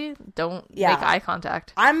coffee, don't make eye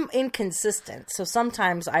contact. I'm inconsistent, so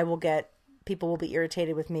sometimes people will be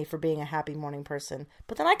irritated with me for being a happy morning person,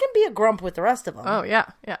 but then I can be a grump with the rest of them. Oh yeah,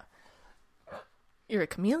 yeah. You're a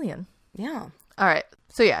chameleon. Yeah. All right.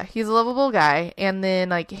 So, yeah, he's a lovable guy. And then,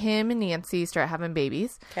 like, him and Nancy start having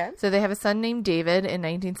babies. Okay. So, they have a son named David in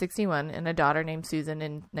 1961 and a daughter named Susan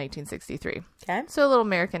in 1963. Okay. So, a little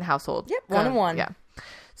American household. Yep, 1 and 1. Yeah.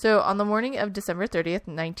 So, on the morning of December 30th,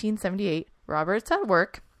 1978, Robert's at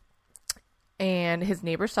work. And his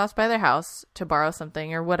neighbor stops by their house to borrow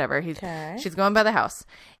something or whatever. She's going by the house.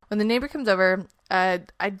 When the neighbor comes over, I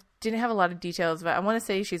didn't have a lot of details, but I want to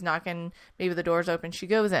say she's knocking, maybe the door's open. She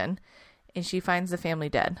goes in, and she finds the family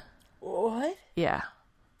dead. What? Yeah.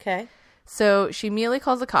 Okay. So she immediately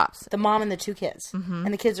calls the cops. The mom and the 2 kids. Mm-hmm.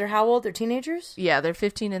 And the kids are how old? They're teenagers? Yeah, they're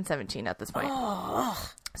 15 and 17 at this point.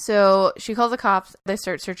 Oh. So she calls the cops. They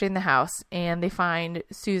start searching the house, and they find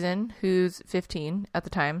Susan, who's 15 at the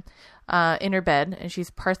time, in her bed, and she's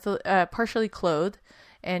partially clothed,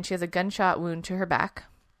 and she has a gunshot wound to her back.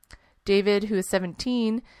 David, who is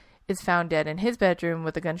 17, is found dead in his bedroom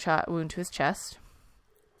with a gunshot wound to his chest.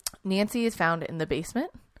 Nancy is found in the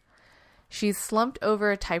basement. She's slumped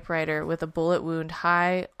over a typewriter with a bullet wound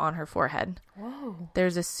high on her forehead. Whoa.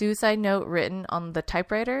 There's a suicide note written on the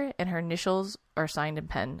typewriter, and her initials are signed in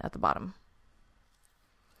pen at the bottom.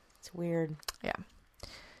 It's weird. Yeah.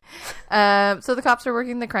 So the cops are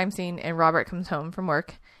working the crime scene, and Robert comes home from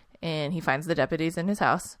work, and he finds the deputies in his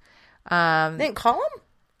house. They didn't call him?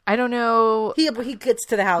 I don't know. He gets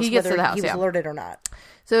to the house, whether he was alerted or not.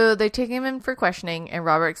 So they take him in for questioning, and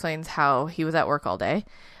Robert explains how he was at work all day.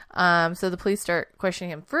 So the police start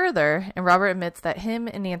questioning him further, and Robert admits that him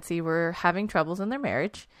and Nancy were having troubles in their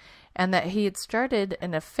marriage, and that he had started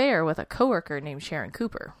an affair with a coworker named Sharon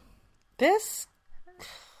Cooper.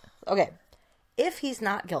 Okay. If he's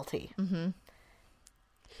not guilty,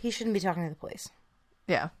 he shouldn't be talking to the police.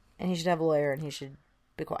 Yeah. And he should have a lawyer, and he should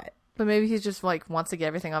be quiet. But maybe he's just, like, wants to get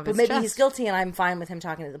everything off his chest. But maybe he's guilty, and I'm fine with him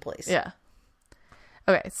talking to the police. Yeah.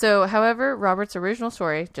 Okay, so, however, Robert's original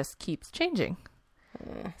story just keeps changing.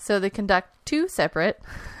 So they conduct 2 separate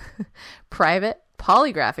private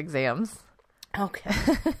polygraph exams. Okay.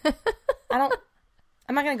 I'm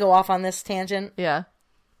not going to go off on this tangent. Yeah.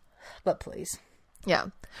 But please. Yeah.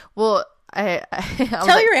 Well, I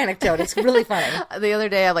tell your anecdote. It's really funny. The other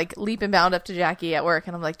day, I leap and bound up to Jackie at work,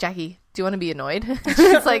 and I'm like, Jackie, do you want to be annoyed?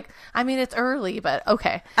 She's like, I mean, it's early, but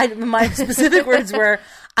okay. My specific words were,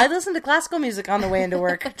 I listen to classical music on the way into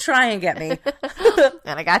work. Try and get me.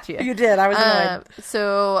 And I got you. You did. I was annoyed.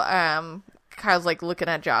 So Kyle's looking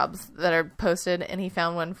at jobs that are posted, and he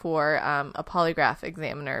found one for a polygraph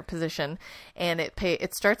examiner position, and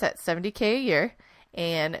it starts at $70K a year,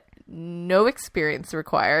 and no experience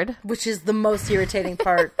required. Which is the most irritating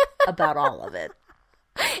part about all of it.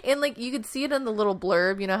 And you could see it in the little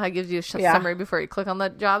blurb, you know how it gives you a summary before you click on the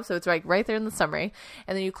job. So it's right there in the summary,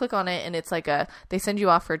 and then you click on it, and it's they send you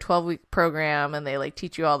off for a 12-week program, and they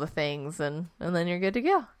teach you all the things, and then you're good to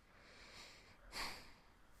go.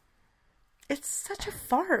 It's such a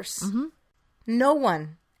farce. Mm-hmm. No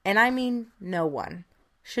one, and I mean no one,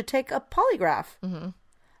 should take a polygraph. Mm-hmm.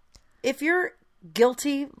 If you're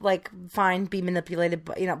guilty, fine, be manipulated,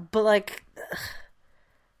 but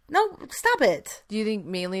no, stop it. Do you think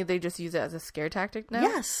mainly they just use it as a scare tactic now?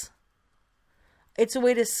 Yes. It's a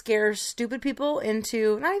way to scare stupid people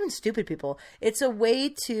into, not even stupid people, it's a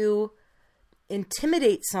way to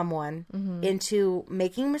intimidate someone into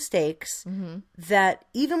making mistakes that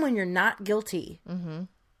even when you're not guilty,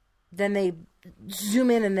 then they zoom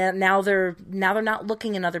in, and now they're not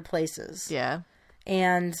looking in other places. Yeah.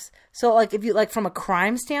 And so if you from a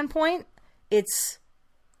crime standpoint, it's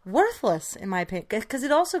worthless in my opinion, because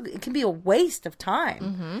it can be a waste of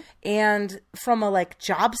time. And from a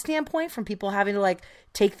job standpoint, from people having to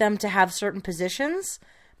take them to have certain positions,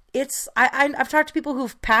 it's I've talked to people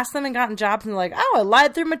who've passed them and gotten jobs, and they're like, oh, I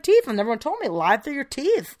lied through my teeth, and everyone told me lied through your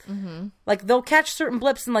teeth. They'll catch certain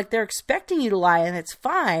blips, and they're expecting you to lie, and it's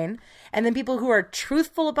fine. And then people who are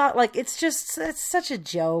truthful about it's such a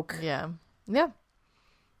joke. Yeah.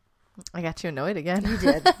 I got you annoyed again. You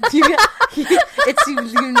did.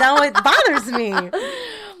 It bothers me.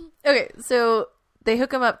 Okay, so they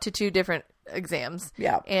hook him up to 2 different exams.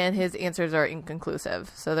 Yeah. And his answers are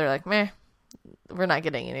inconclusive. So they're like, meh, we're not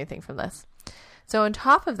getting anything from this. So on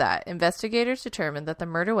top of that, investigators determined that the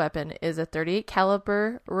murder weapon is a .38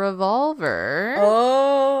 caliber revolver.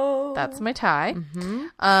 Oh. That's my tie.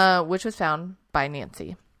 Which was found by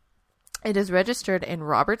Nancy. It is registered in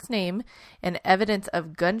Robert's name, and evidence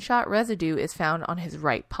of gunshot residue is found on his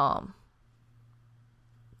right palm.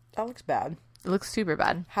 That looks bad. It looks super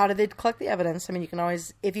bad. How did they collect the evidence? I mean, you can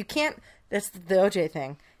always, if you can't, that's the OJ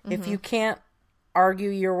thing. If you can't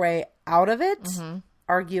argue your way out of it,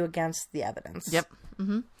 argue against the evidence. Yep.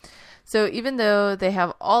 So even though they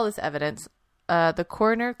have all this evidence the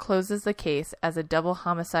coroner closes the case as a double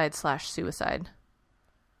homicide/suicide.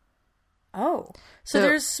 Oh. So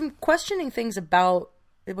there's some questioning things about,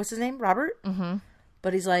 what's his name? Robert? Mm-hmm.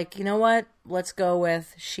 But he's like, you know what? Let's go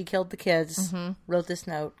with she killed the kids, wrote this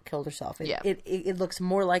note, killed herself. It looks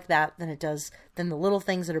more like that than it does than the little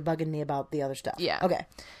things that are bugging me about the other stuff. Yeah. Okay.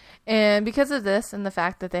 And because of this and the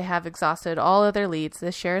fact that they have exhausted all other leads,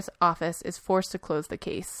 the sheriff's office is forced to close the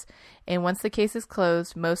case. And once the case is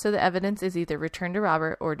closed, most of the evidence is either returned to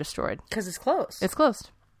Robert or destroyed. Because it's closed. It's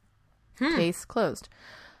closed. Case closed.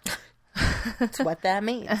 That's what that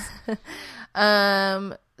means.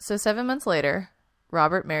 So 7 months later,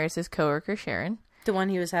 Robert marries his coworker Sharon. The one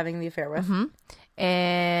he was having the affair with. Mm-hmm.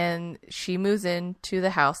 And she moves into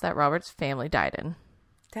the house that Robert's family died in.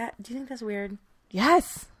 Do you think that's weird?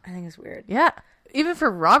 Yes. I think it's weird. Yeah. Even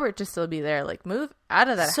for Robert to still be there, like, move out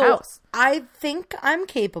of that house. I think I'm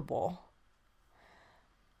capable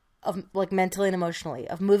of, like, mentally and emotionally,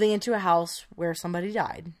 of moving into a house where somebody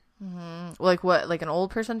died. Mm-hmm. Like what? Like an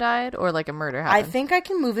old person died, or like a murder happened? I think I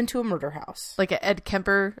can move into a murder house. Like an Ed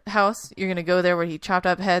Kemper house? You're going to go there where he chopped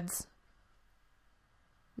up heads?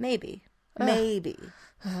 Maybe. Maybe.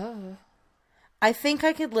 I think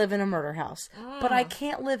I could live in a murder house, but I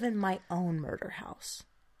can't live in my own murder house.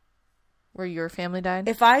 Where your family died?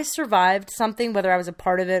 If I survived something, whether I was a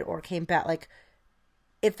part of it or came back, like,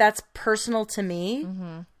 if that's personal to me,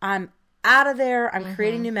 I'm out of there. I'm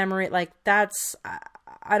creating new memory. Like, that's,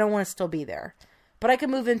 I don't want to still be there. But I could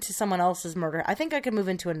move into someone else's murder. I think I could move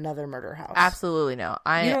into another murder house. Absolutely no.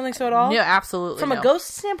 You don't think so at all? No, absolutely From no. a ghost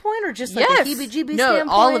standpoint or just like a heebie-jeebie standpoint?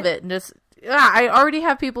 No, all of it. Just, I already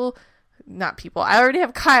have people, not people. I already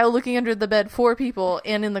have Kyle looking under the bed for people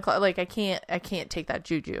and in the closet. Like, I can't take that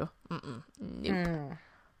juju. Nope.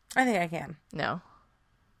 I think I can. No.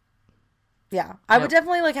 Yeah. I would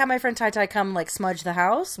definitely like have my friend Tai come like smudge the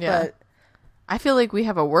house, but I feel like we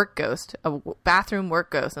have a work ghost, a bathroom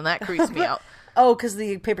work ghost, and that creeps me out. Oh, because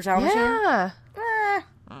the paper towel machine? Yeah.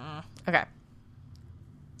 Okay.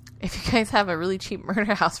 If you guys have a really cheap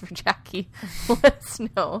murder house for Jackie, let us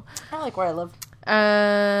know. I like where I live.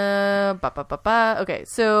 Okay,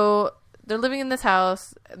 so they're living in this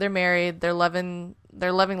house. They're married. They're loving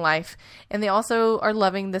life, and they also are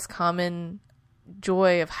loving this common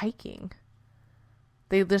joy of hiking.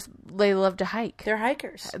 They love to hike. They're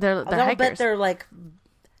hikers. They're hikers. I'll bet they're like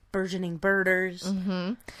burgeoning birders.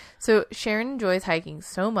 Mm-hmm. So Sharon enjoys hiking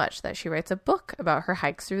so much that she writes a book about her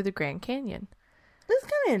hikes through the Grand Canyon. This is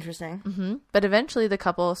kind of interesting. Mm-hmm. But eventually the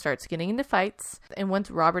couple starts getting into fights, and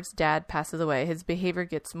once Robert's dad passes away, his behavior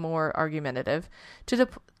gets more argumentative to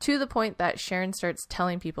the point that Sharon starts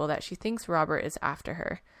telling people that she thinks Robert is after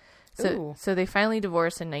her. So they finally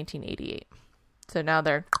divorced in 1988. So now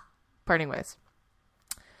they're parting ways.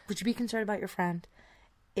 Would you be concerned about your friend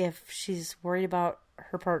if she's worried about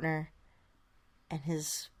her partner and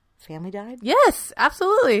his family died? Yes,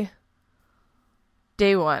 absolutely.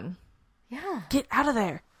 Day one. Yeah. Get out of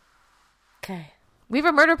there. Okay. We have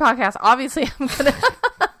a murder podcast. Obviously, I'm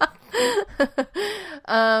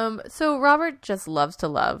gonna... So Robert just loves to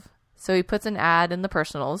love. So he puts an ad in the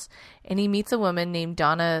personals, and he meets a woman named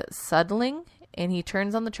Donna Sudling, and he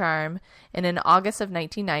turns on the charm, and in August of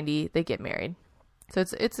 1990, they get married. So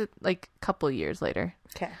it's like a couple years later.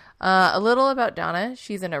 Okay. A little about Donna.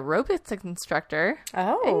 She's an aerobics instructor.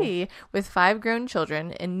 Oh. Hey, with 5 grown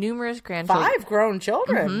children and numerous grandchildren. 5 grown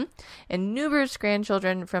children? Mm-hmm. And numerous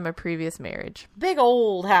grandchildren from a previous marriage. Big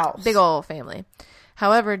old house. Big old family.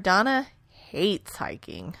 However, Donna hates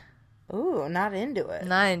hiking. Ooh, not into it.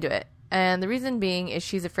 Not into it. And the reason being is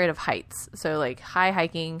she's afraid of heights. So, like, high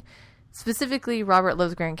hiking. Specifically, Robert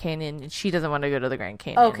loves Grand Canyon, and she doesn't want to go to the Grand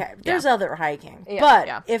Canyon. Okay, there's other hiking. Yeah,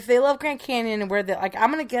 but if they love Grand Canyon and where they, like,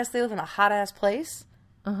 I'm going to guess they live in a hot-ass place.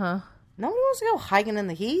 Uh-huh. Nobody wants to go hiking in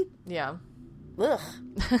the heat? Yeah. Ugh.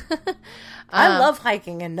 I love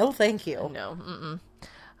hiking, and no thank you. No. Mm-mm.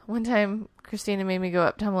 One time, Christina made me go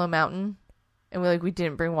up Tumalo Mountain, and we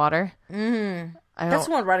didn't bring water. Mm-hmm. That's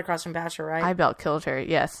the one right across from Bachelor, right? I about killed her,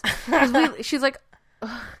 yes. She's like...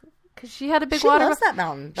 Because she had a big she water. She loves that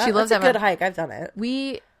mountain. She loves that mountain. That's a good hike. I've done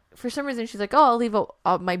it. For some reason, she's like, "Oh, I'll leave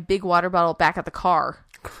my big water bottle back at the car."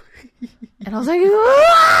 And I was like,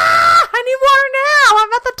 "I need water now.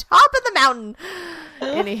 I'm at the top of the mountain."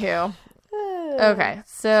 Anywho, okay,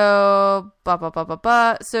 so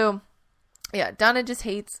So, yeah, Donna just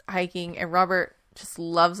hates hiking, and Robert just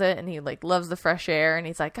loves it, and he loves the fresh air, and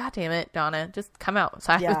he's like, "God damn it, Donna, just come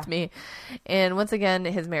outside with me." And once again,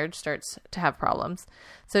 his marriage starts to have problems.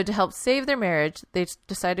 So to help save their marriage, they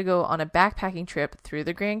decide to go on a backpacking trip through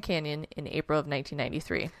the Grand Canyon in April of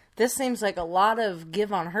 1993. This seems like a lot of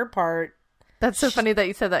give on her part That's so funny that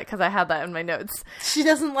you said that because I had that in my notes. She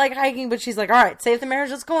doesn't like hiking, but she's like, all right, save the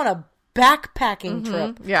marriage. Let's go on a backpacking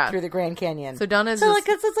trip through the Grand Canyon. So Donna's like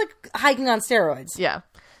it's like hiking on steroids. Yeah.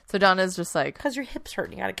 So Donna's just like, because your hips hurt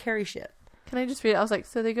and you got to carry shit. Can I just read it? I was like,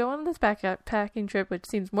 so they go on this backpacking trip, which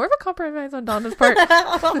seems more of a compromise on Donna's part.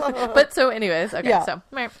 But so anyways, okay,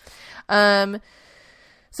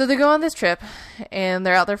 so they go on this trip and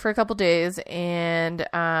they're out there for a couple days, and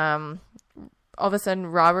all of a sudden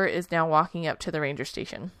Robert is now walking up to the ranger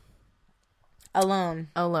station. Alone.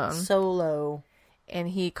 Solo. And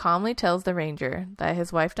he calmly tells the ranger that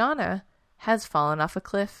his wife Donna has fallen off a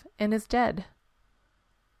cliff and is dead.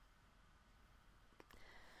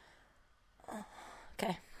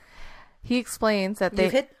 Okay. He explains that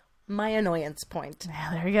You've hit my annoyance point.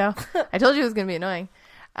 Yeah, there we go. I told you it was going to be annoying.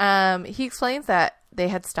 He explains that they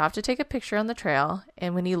had stopped to take a picture on the trail,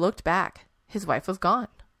 and when he looked back, his wife was gone.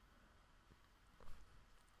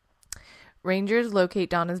 Rangers locate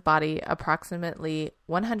Donna's body approximately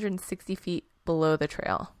 160 feet below the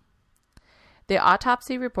trail. The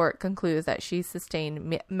autopsy report concludes that she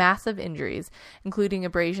sustained massive injuries, including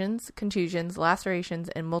abrasions, contusions, lacerations,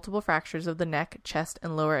 and multiple fractures of the neck, chest,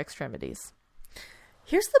 and lower extremities.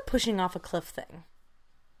 Here's the pushing off a cliff thing.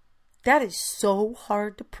 That is so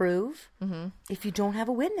hard to prove if you don't have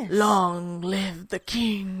a witness. Long live the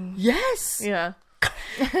king. Yes. Yeah.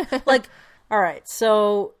 Like, all right,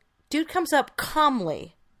 so dude comes up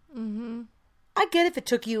calmly. I get if it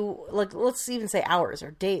took you, like, let's even say hours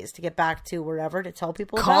or days to get back to wherever to tell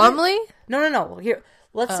people calmly? About it. No. Here,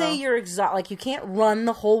 let's say you're exhausted. Like, you can't run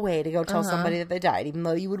the whole way to go tell somebody that they died, even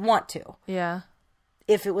though you would want to. Yeah.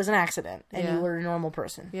 If it was an accident and you were a normal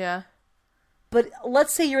person. Yeah. But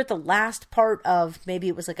let's say you're at the last part of, maybe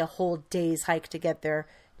it was like a whole day's hike to get there.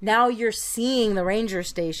 Now you're seeing the ranger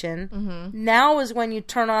station. Now is when you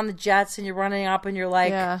turn on the jets and you're running up and you're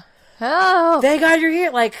like, oh, thank God you're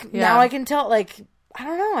here. Like, now I can tell, like, I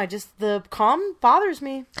don't know. The calm bothers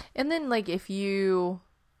me. And then, like, if you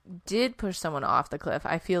did push someone off the cliff,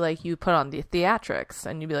 I feel like you put on the theatrics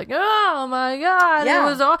and you'd be like, oh my God, it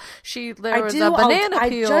was all, there was a banana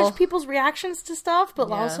peel. I judge people's reactions to stuff, but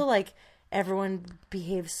also, like, everyone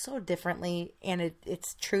behaves so differently, and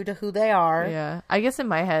it's true to who they are. Yeah. I guess in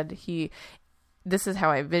my head, this is how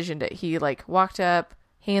I envisioned it. He, like, walked up,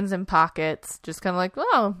 hands in pockets, just kind of like,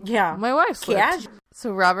 oh, yeah, my wife slipped. Yeah.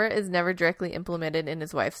 So Robert is never directly implemented in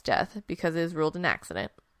his wife's death because it is ruled an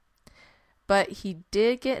accident. But he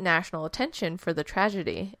did get national attention for the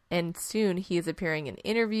tragedy, and soon he is appearing in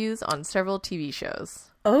interviews on several TV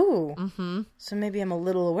shows. Oh. So maybe I'm a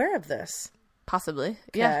little aware of this. Possibly.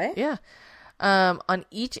 Okay. Yeah. On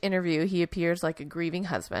each interview, he appears like a grieving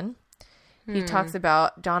husband. He talks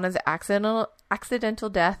about Donna's accidental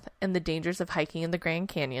death and the dangers of hiking in the Grand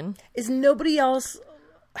Canyon. Is nobody else...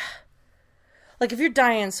 Like, if you're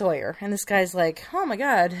Diane Sawyer, and this guy's like, oh my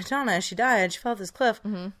God, Donna, she died, she fell off this cliff,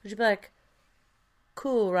 would you be like,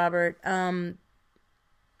 cool, Robert,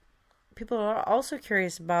 people are also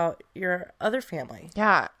curious about your other family.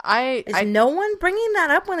 Yeah, Is no one bringing that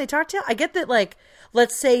up when they talk to you? I get that, like,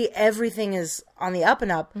 let's say everything is on the up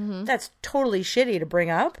and up. That's totally shitty to bring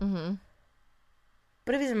up.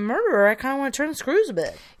 But if he's a murderer, I kind of want to turn the screws a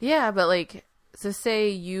bit. Yeah, but, like, so say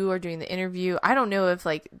you are doing the interview. I don't know if,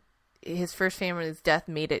 like, his first family's death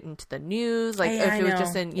made it into the news. Like, if it was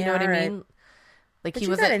just in, you know what I mean? Like, but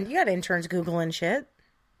you got interns Googling shit.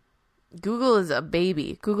 Google is a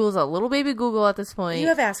baby. Google is a little baby Google at this point. You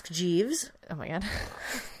have Ask Jeeves. Oh my God.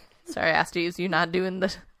 Sorry, Ask Jeeves. You're not doing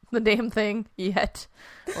the damn thing yet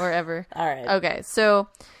or ever. All right. Okay. So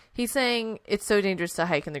he's saying it's so dangerous to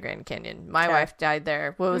hike in the Grand Canyon. My wife died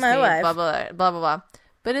there. What was my wife? Blah, blah, blah, blah, blah.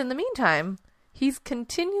 But in the meantime, he's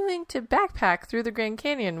continuing to backpack through the Grand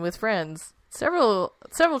Canyon with friends several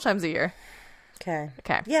times a year. Okay.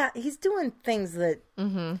 Yeah, he's doing things that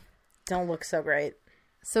don't look so great.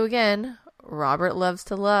 So again, Robert loves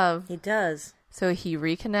to love. He does. So he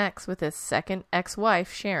reconnects with his second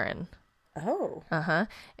ex-wife, Sharon. Oh.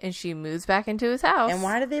 And she moves back into his house. And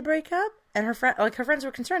why did they break up? And her friends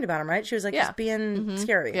were concerned about him, right? She was like, just being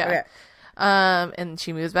scary. Yeah. Okay. And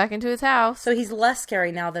she moves back into his house. So he's less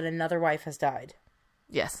scary now that another wife has died.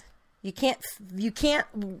 Yes. You can't,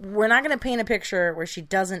 we're not going to paint a picture where she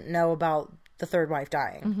doesn't know about the third wife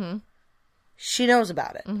dying. She knows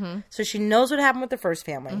about it. So she knows what happened with the first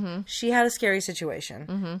family. She had a scary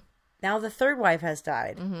situation. Now the third wife has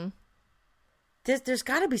died. There's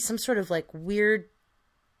got to be some sort of, like, weird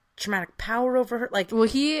traumatic power over her. Like, well,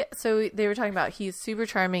 so they were talking about he's super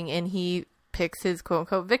charming and he picks his quote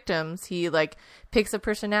unquote victims. He, like, picks a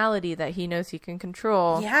personality that he knows he can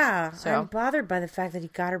control. Yeah. So I'm bothered by the fact that he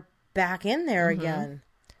got her back in there again.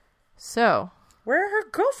 So. Where are her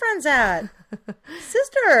girlfriends at?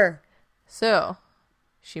 Sister. So.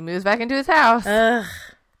 She moves back into his house. Ugh.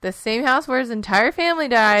 The same house where his entire family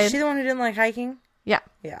died. Is she the one who didn't like hiking? Yeah.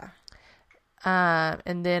 Yeah.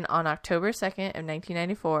 And then on October 2nd of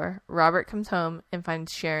 1994, Robert comes home and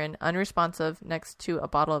finds Sharon unresponsive next to a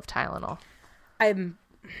bottle of Tylenol.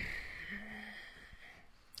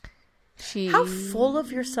 How full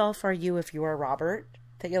of yourself are you if you are Robert?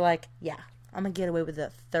 That you're like, yeah, I'm going to get away with it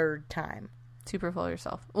a third time. Super full of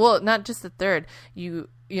yourself. Well, not just the third. You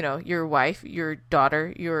know, your wife, your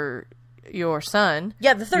daughter, your son.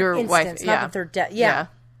 Yeah, the third your instance, wife, not the third death. Yeah.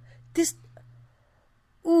 This...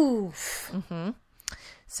 Oof. Mm-hmm.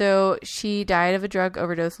 So she died of a drug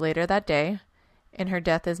overdose later that day, and her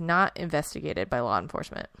death is not investigated by law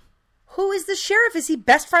enforcement. Who is the sheriff? Is he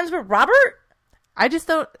best friends with Robert? I just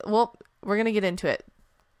don't... Well, we're going to get into it.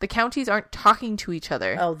 The counties aren't talking to each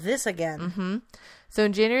other. Oh, this again. Mm-hmm. So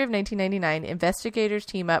in January of 1999, investigators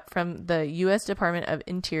team up from the U.S. Department of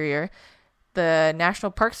Interior, the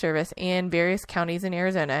National Park Service, and various counties in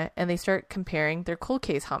Arizona, and they start comparing their cold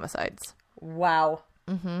case homicides. Wow.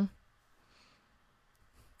 Mm-hmm.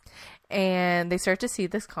 And they start to see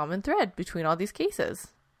this common thread between all these cases.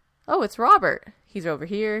 Oh, it's Robert. He's over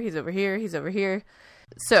here. He's over here. He's over here.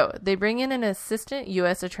 So they bring in an assistant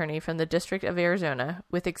U.S. attorney from the District of Arizona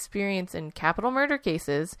with experience in capital murder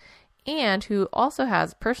cases and who also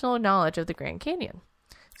has personal knowledge of the Grand Canyon.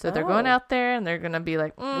 So they're going out there and they're going to be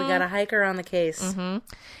like, we got a hiker on the case. Mm-hmm.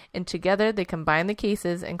 And together they combine the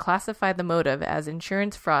cases and classify the motive as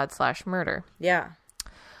insurance fraud / murder. Yeah.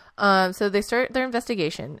 So they start their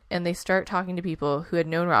investigation and they start talking to people who had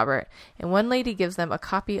known Robert. And one lady gives them a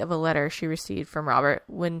copy of a letter she received from Robert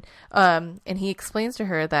and he explains to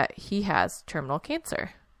her that he has terminal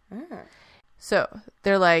cancer. So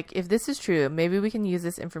they're like, if this is true, maybe we can use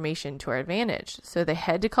this information to our advantage. So they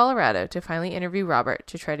head to Colorado to finally interview Robert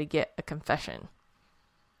to try to get a confession.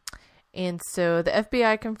 And so the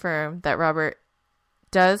FBI confirmed that Robert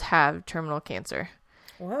does have terminal cancer.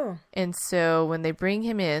 Whoa. And so when they bring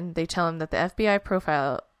him in, they tell him that the FBI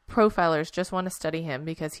profilers just want to study him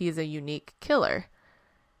because he is a unique killer.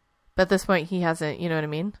 But at this point, he hasn't, you know what I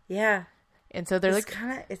mean? Yeah. And so they're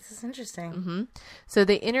it's interesting. Mm-hmm. So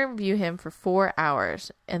they interview him for 4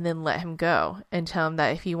 hours and then let him go and tell him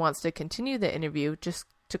that if he wants to continue the interview, just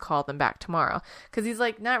to call them back tomorrow. Because he's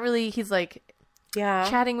like, not really, he's like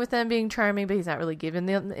chatting with them, being charming, but he's not really giving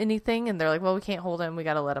them anything. And they're like, well, we can't hold him. We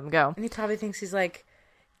got to let him go. And he probably thinks he's like,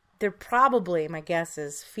 they're probably, my guess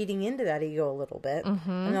is, feeding into that ego a little bit.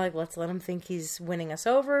 Mm-hmm. And they're like, let's let him think he's winning us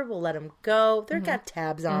over. We'll let him go. They've got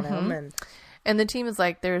tabs on him. And the team is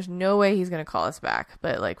like, there's no way he's going to call us back.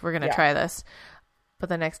 But, like, we're going to try this. But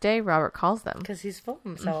the next day, Robert calls them. Because he's full of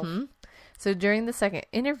himself. Mm-hmm. So during the second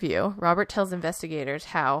interview, Robert tells investigators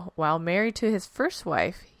how, while married to his first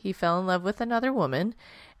wife, he fell in love with another woman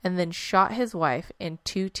and then shot his wife and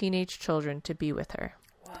 2 teenage children to be with her.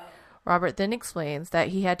 Robert then explains that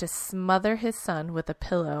he had to smother his son with a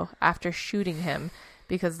pillow after shooting him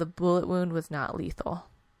because the bullet wound was not lethal.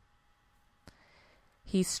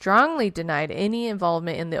 He strongly denied any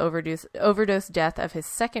involvement in the overdose death of his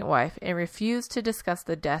second wife and refused to discuss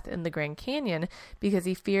the death in the Grand Canyon because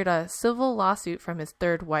he feared a civil lawsuit from his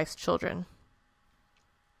third wife's children.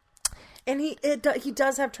 And he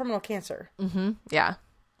does have terminal cancer. Mm-hmm. Yeah.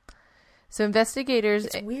 So investigators...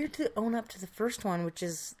 It's weird to own up to the first one, which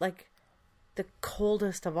is like the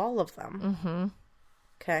coldest of all of them. Mm-hmm.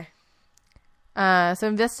 Okay. So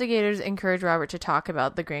investigators encourage Robert to talk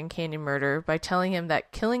about the Grand Canyon murder by telling him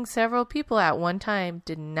that killing several people at one time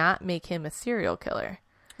did not make him a serial killer.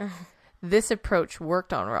 This approach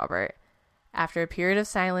worked on Robert. After a period of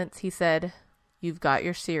silence, he said, "You've got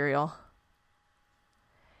your cereal."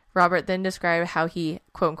 Robert then described how he,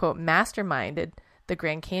 quote-unquote, masterminded the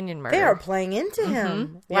Grand Canyon murder. They are playing into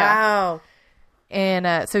him. Yeah. Wow.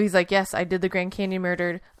 And so he's like, yes, I did the Grand Canyon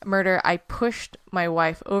murder. I pushed my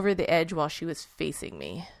wife over the edge while she was facing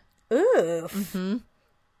me. Oof. Mm-hmm.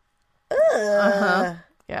 Ugh.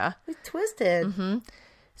 Yeah. We twisted. Mm-hmm.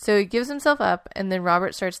 So he gives himself up, and then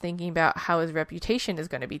Robert starts thinking about how his reputation is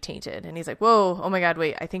going to be tainted. And he's like, whoa, oh my God,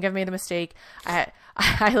 wait, I think I've made a mistake.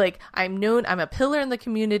 I'm known, I'm a pillar in the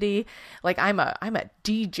community. Like, I'm a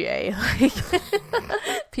DJ.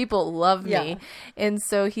 Like, people love me. And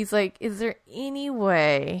so he's like, is there any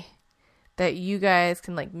way that you guys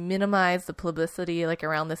can like minimize the publicity like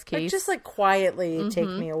around this case. Like, just like quietly take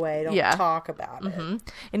me away. Don't talk about it.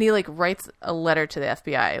 And he like writes a letter to the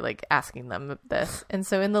FBI like asking them this. And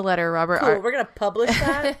so in the letter, Robert we're gonna publish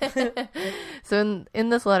that. So in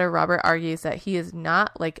this letter, Robert argues that he is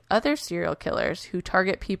not like other serial killers who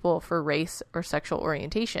target people for race or sexual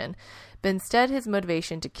orientation, but instead his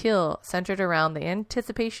motivation to kill centered around the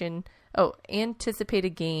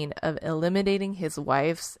anticipated gain of eliminating his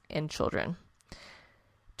wives and children.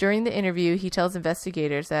 During the interview, he tells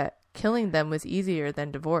investigators that killing them was easier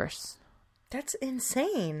than divorce. That's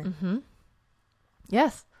insane.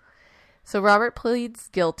 Yes. So Robert pleads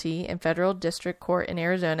guilty in federal district court in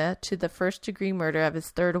Arizona to the first-degree murder of his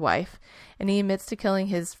third wife, and he admits to killing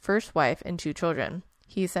his first wife and 2 children.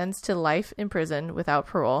 He is sentenced to life in prison without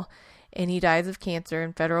parole, and he dies of cancer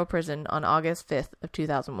in federal prison on August 5th of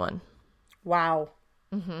 2001. Wow.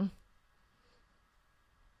 Isn't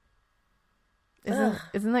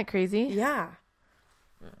that crazy? Yeah.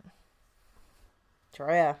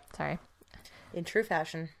 Troya. Sorry. In true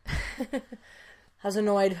fashion. I was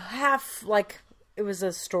annoyed. Half like it was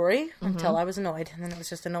a story until I was annoyed, and then it was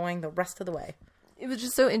just annoying the rest of the way. It was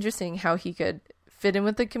just so interesting how he could fit in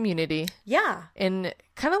with the community. Yeah. And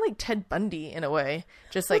kind of like Ted Bundy in a way.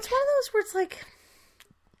 Just like it's one of those where it's like,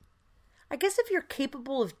 I guess if you're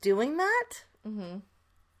capable of doing that,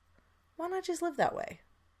 why not just live that way?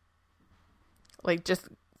 Like, just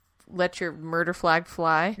let your murder flag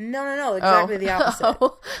fly? No. Exactly the opposite.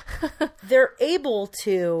 They're able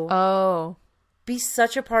to be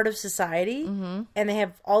such a part of society, and they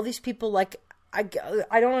have all these people, like, I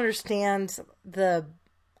don't understand I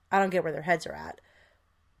don't get where their heads are at,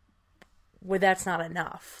 where that's not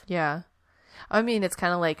enough. Yeah. I mean, it's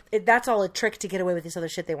kind of like... that's all a trick to get away with this other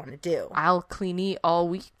shit they want to do. I'll clean eat all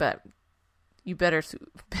week, but you better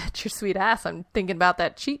bet your sweet ass I'm thinking about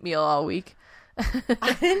that cheat meal all week.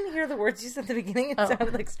 I didn't hear the words you said at the beginning. It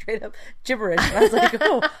sounded like straight up gibberish. And I was like,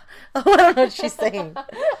 oh, I don't know what she's saying.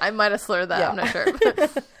 I might have slurred that. Yeah. I'm not sure.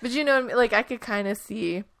 But you know what I mean? Like, I could kind of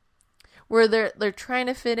see where they're trying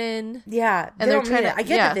to fit in. Yeah. And they're trying to... I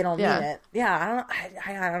get that they don't mean it. Yeah,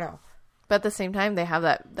 I don't know. But at the same time, they have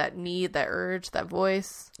that need, that urge, that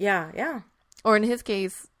voice. Yeah. Or in his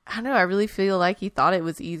case, I don't know, I really feel like he thought it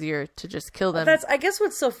was easier to just kill them. I guess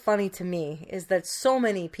what's so funny to me is that so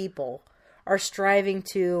many people are striving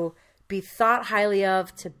to be thought highly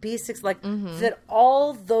of, to be that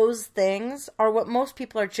all those things are what most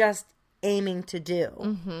people are just aiming to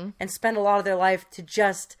do and spend a lot of their life to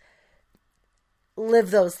just live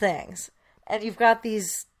those things. And you've got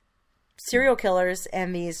these serial killers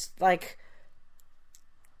and these like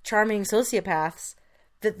charming sociopaths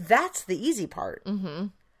that's the easy part.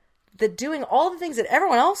 That doing all the things that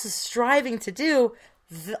everyone else is striving to do,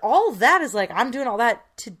 all that is like, I'm doing all that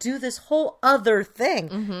to do this whole other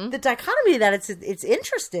thing. The dichotomy of that, it's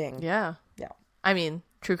interesting. Yeah. I mean,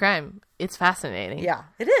 true crime, it's fascinating. Yeah,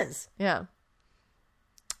 it is. Yeah.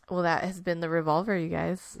 Well, that has been the Revolver, you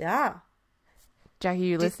guys. Yeah. Jackie,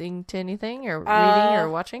 you listening to anything or reading or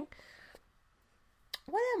watching?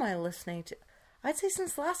 What am I listening to? I'd say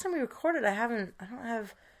since the last time we recorded, I don't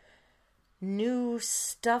have new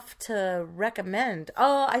stuff to recommend.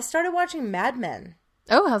 Oh, I started watching Mad Men.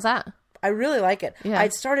 Oh, how's that? I really like it. Yeah.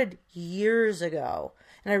 I'd started years ago,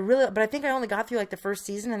 and but I think I only got through like the first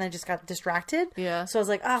season, and I just got distracted. Yeah. So I was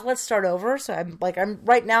like, let's start over. So I'm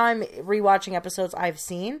right now I'm rewatching episodes I've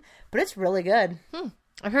seen, but it's really good.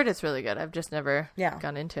 I've heard it's really good. I've just never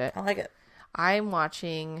gone into it. I like it. I'm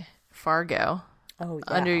watching Fargo. Oh,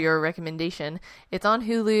 yeah. Under your recommendation. It's on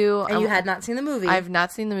Hulu. And you had not seen the movie. I've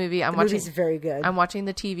not seen the movie. The movie's very good. I'm watching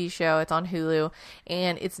the TV show. It's on Hulu.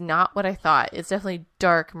 And it's not what I thought. It's definitely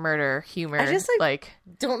dark murder humor. I just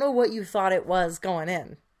don't know what you thought it was going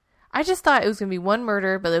in. I just thought it was going to be one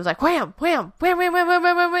murder, but it was like wham, wham, wham, wham, wham, wham,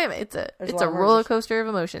 wham, wham, wham. It's a roller coaster of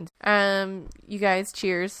emotions. You guys,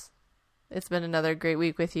 cheers. It's been another great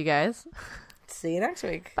week with you guys. See you next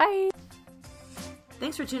week. Bye.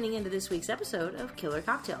 Thanks for tuning into this week's episode of Killer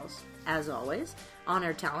Cocktails. As always,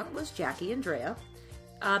 on-air talent was Jackie and Drea.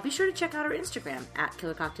 Be sure to check out our Instagram at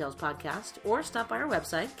Killer Cocktails Podcast or stop by our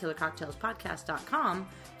website, killercocktailspodcast.com,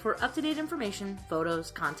 for up-to-date information, photos,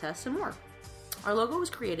 contests, and more. Our logo was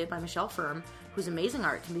created by Michelle Firm, whose amazing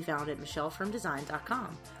art can be found at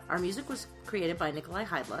michellefirmdesign.com. Our music was created by Nikolai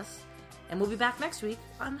Heidless, and we'll be back next week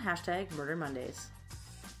on #Murder Mondays.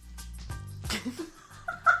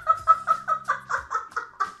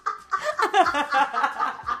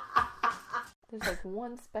 There's like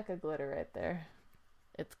one speck of glitter right there.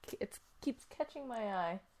 It keeps catching my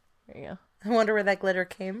eye. There you go. I wonder where that glitter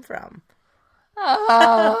came from.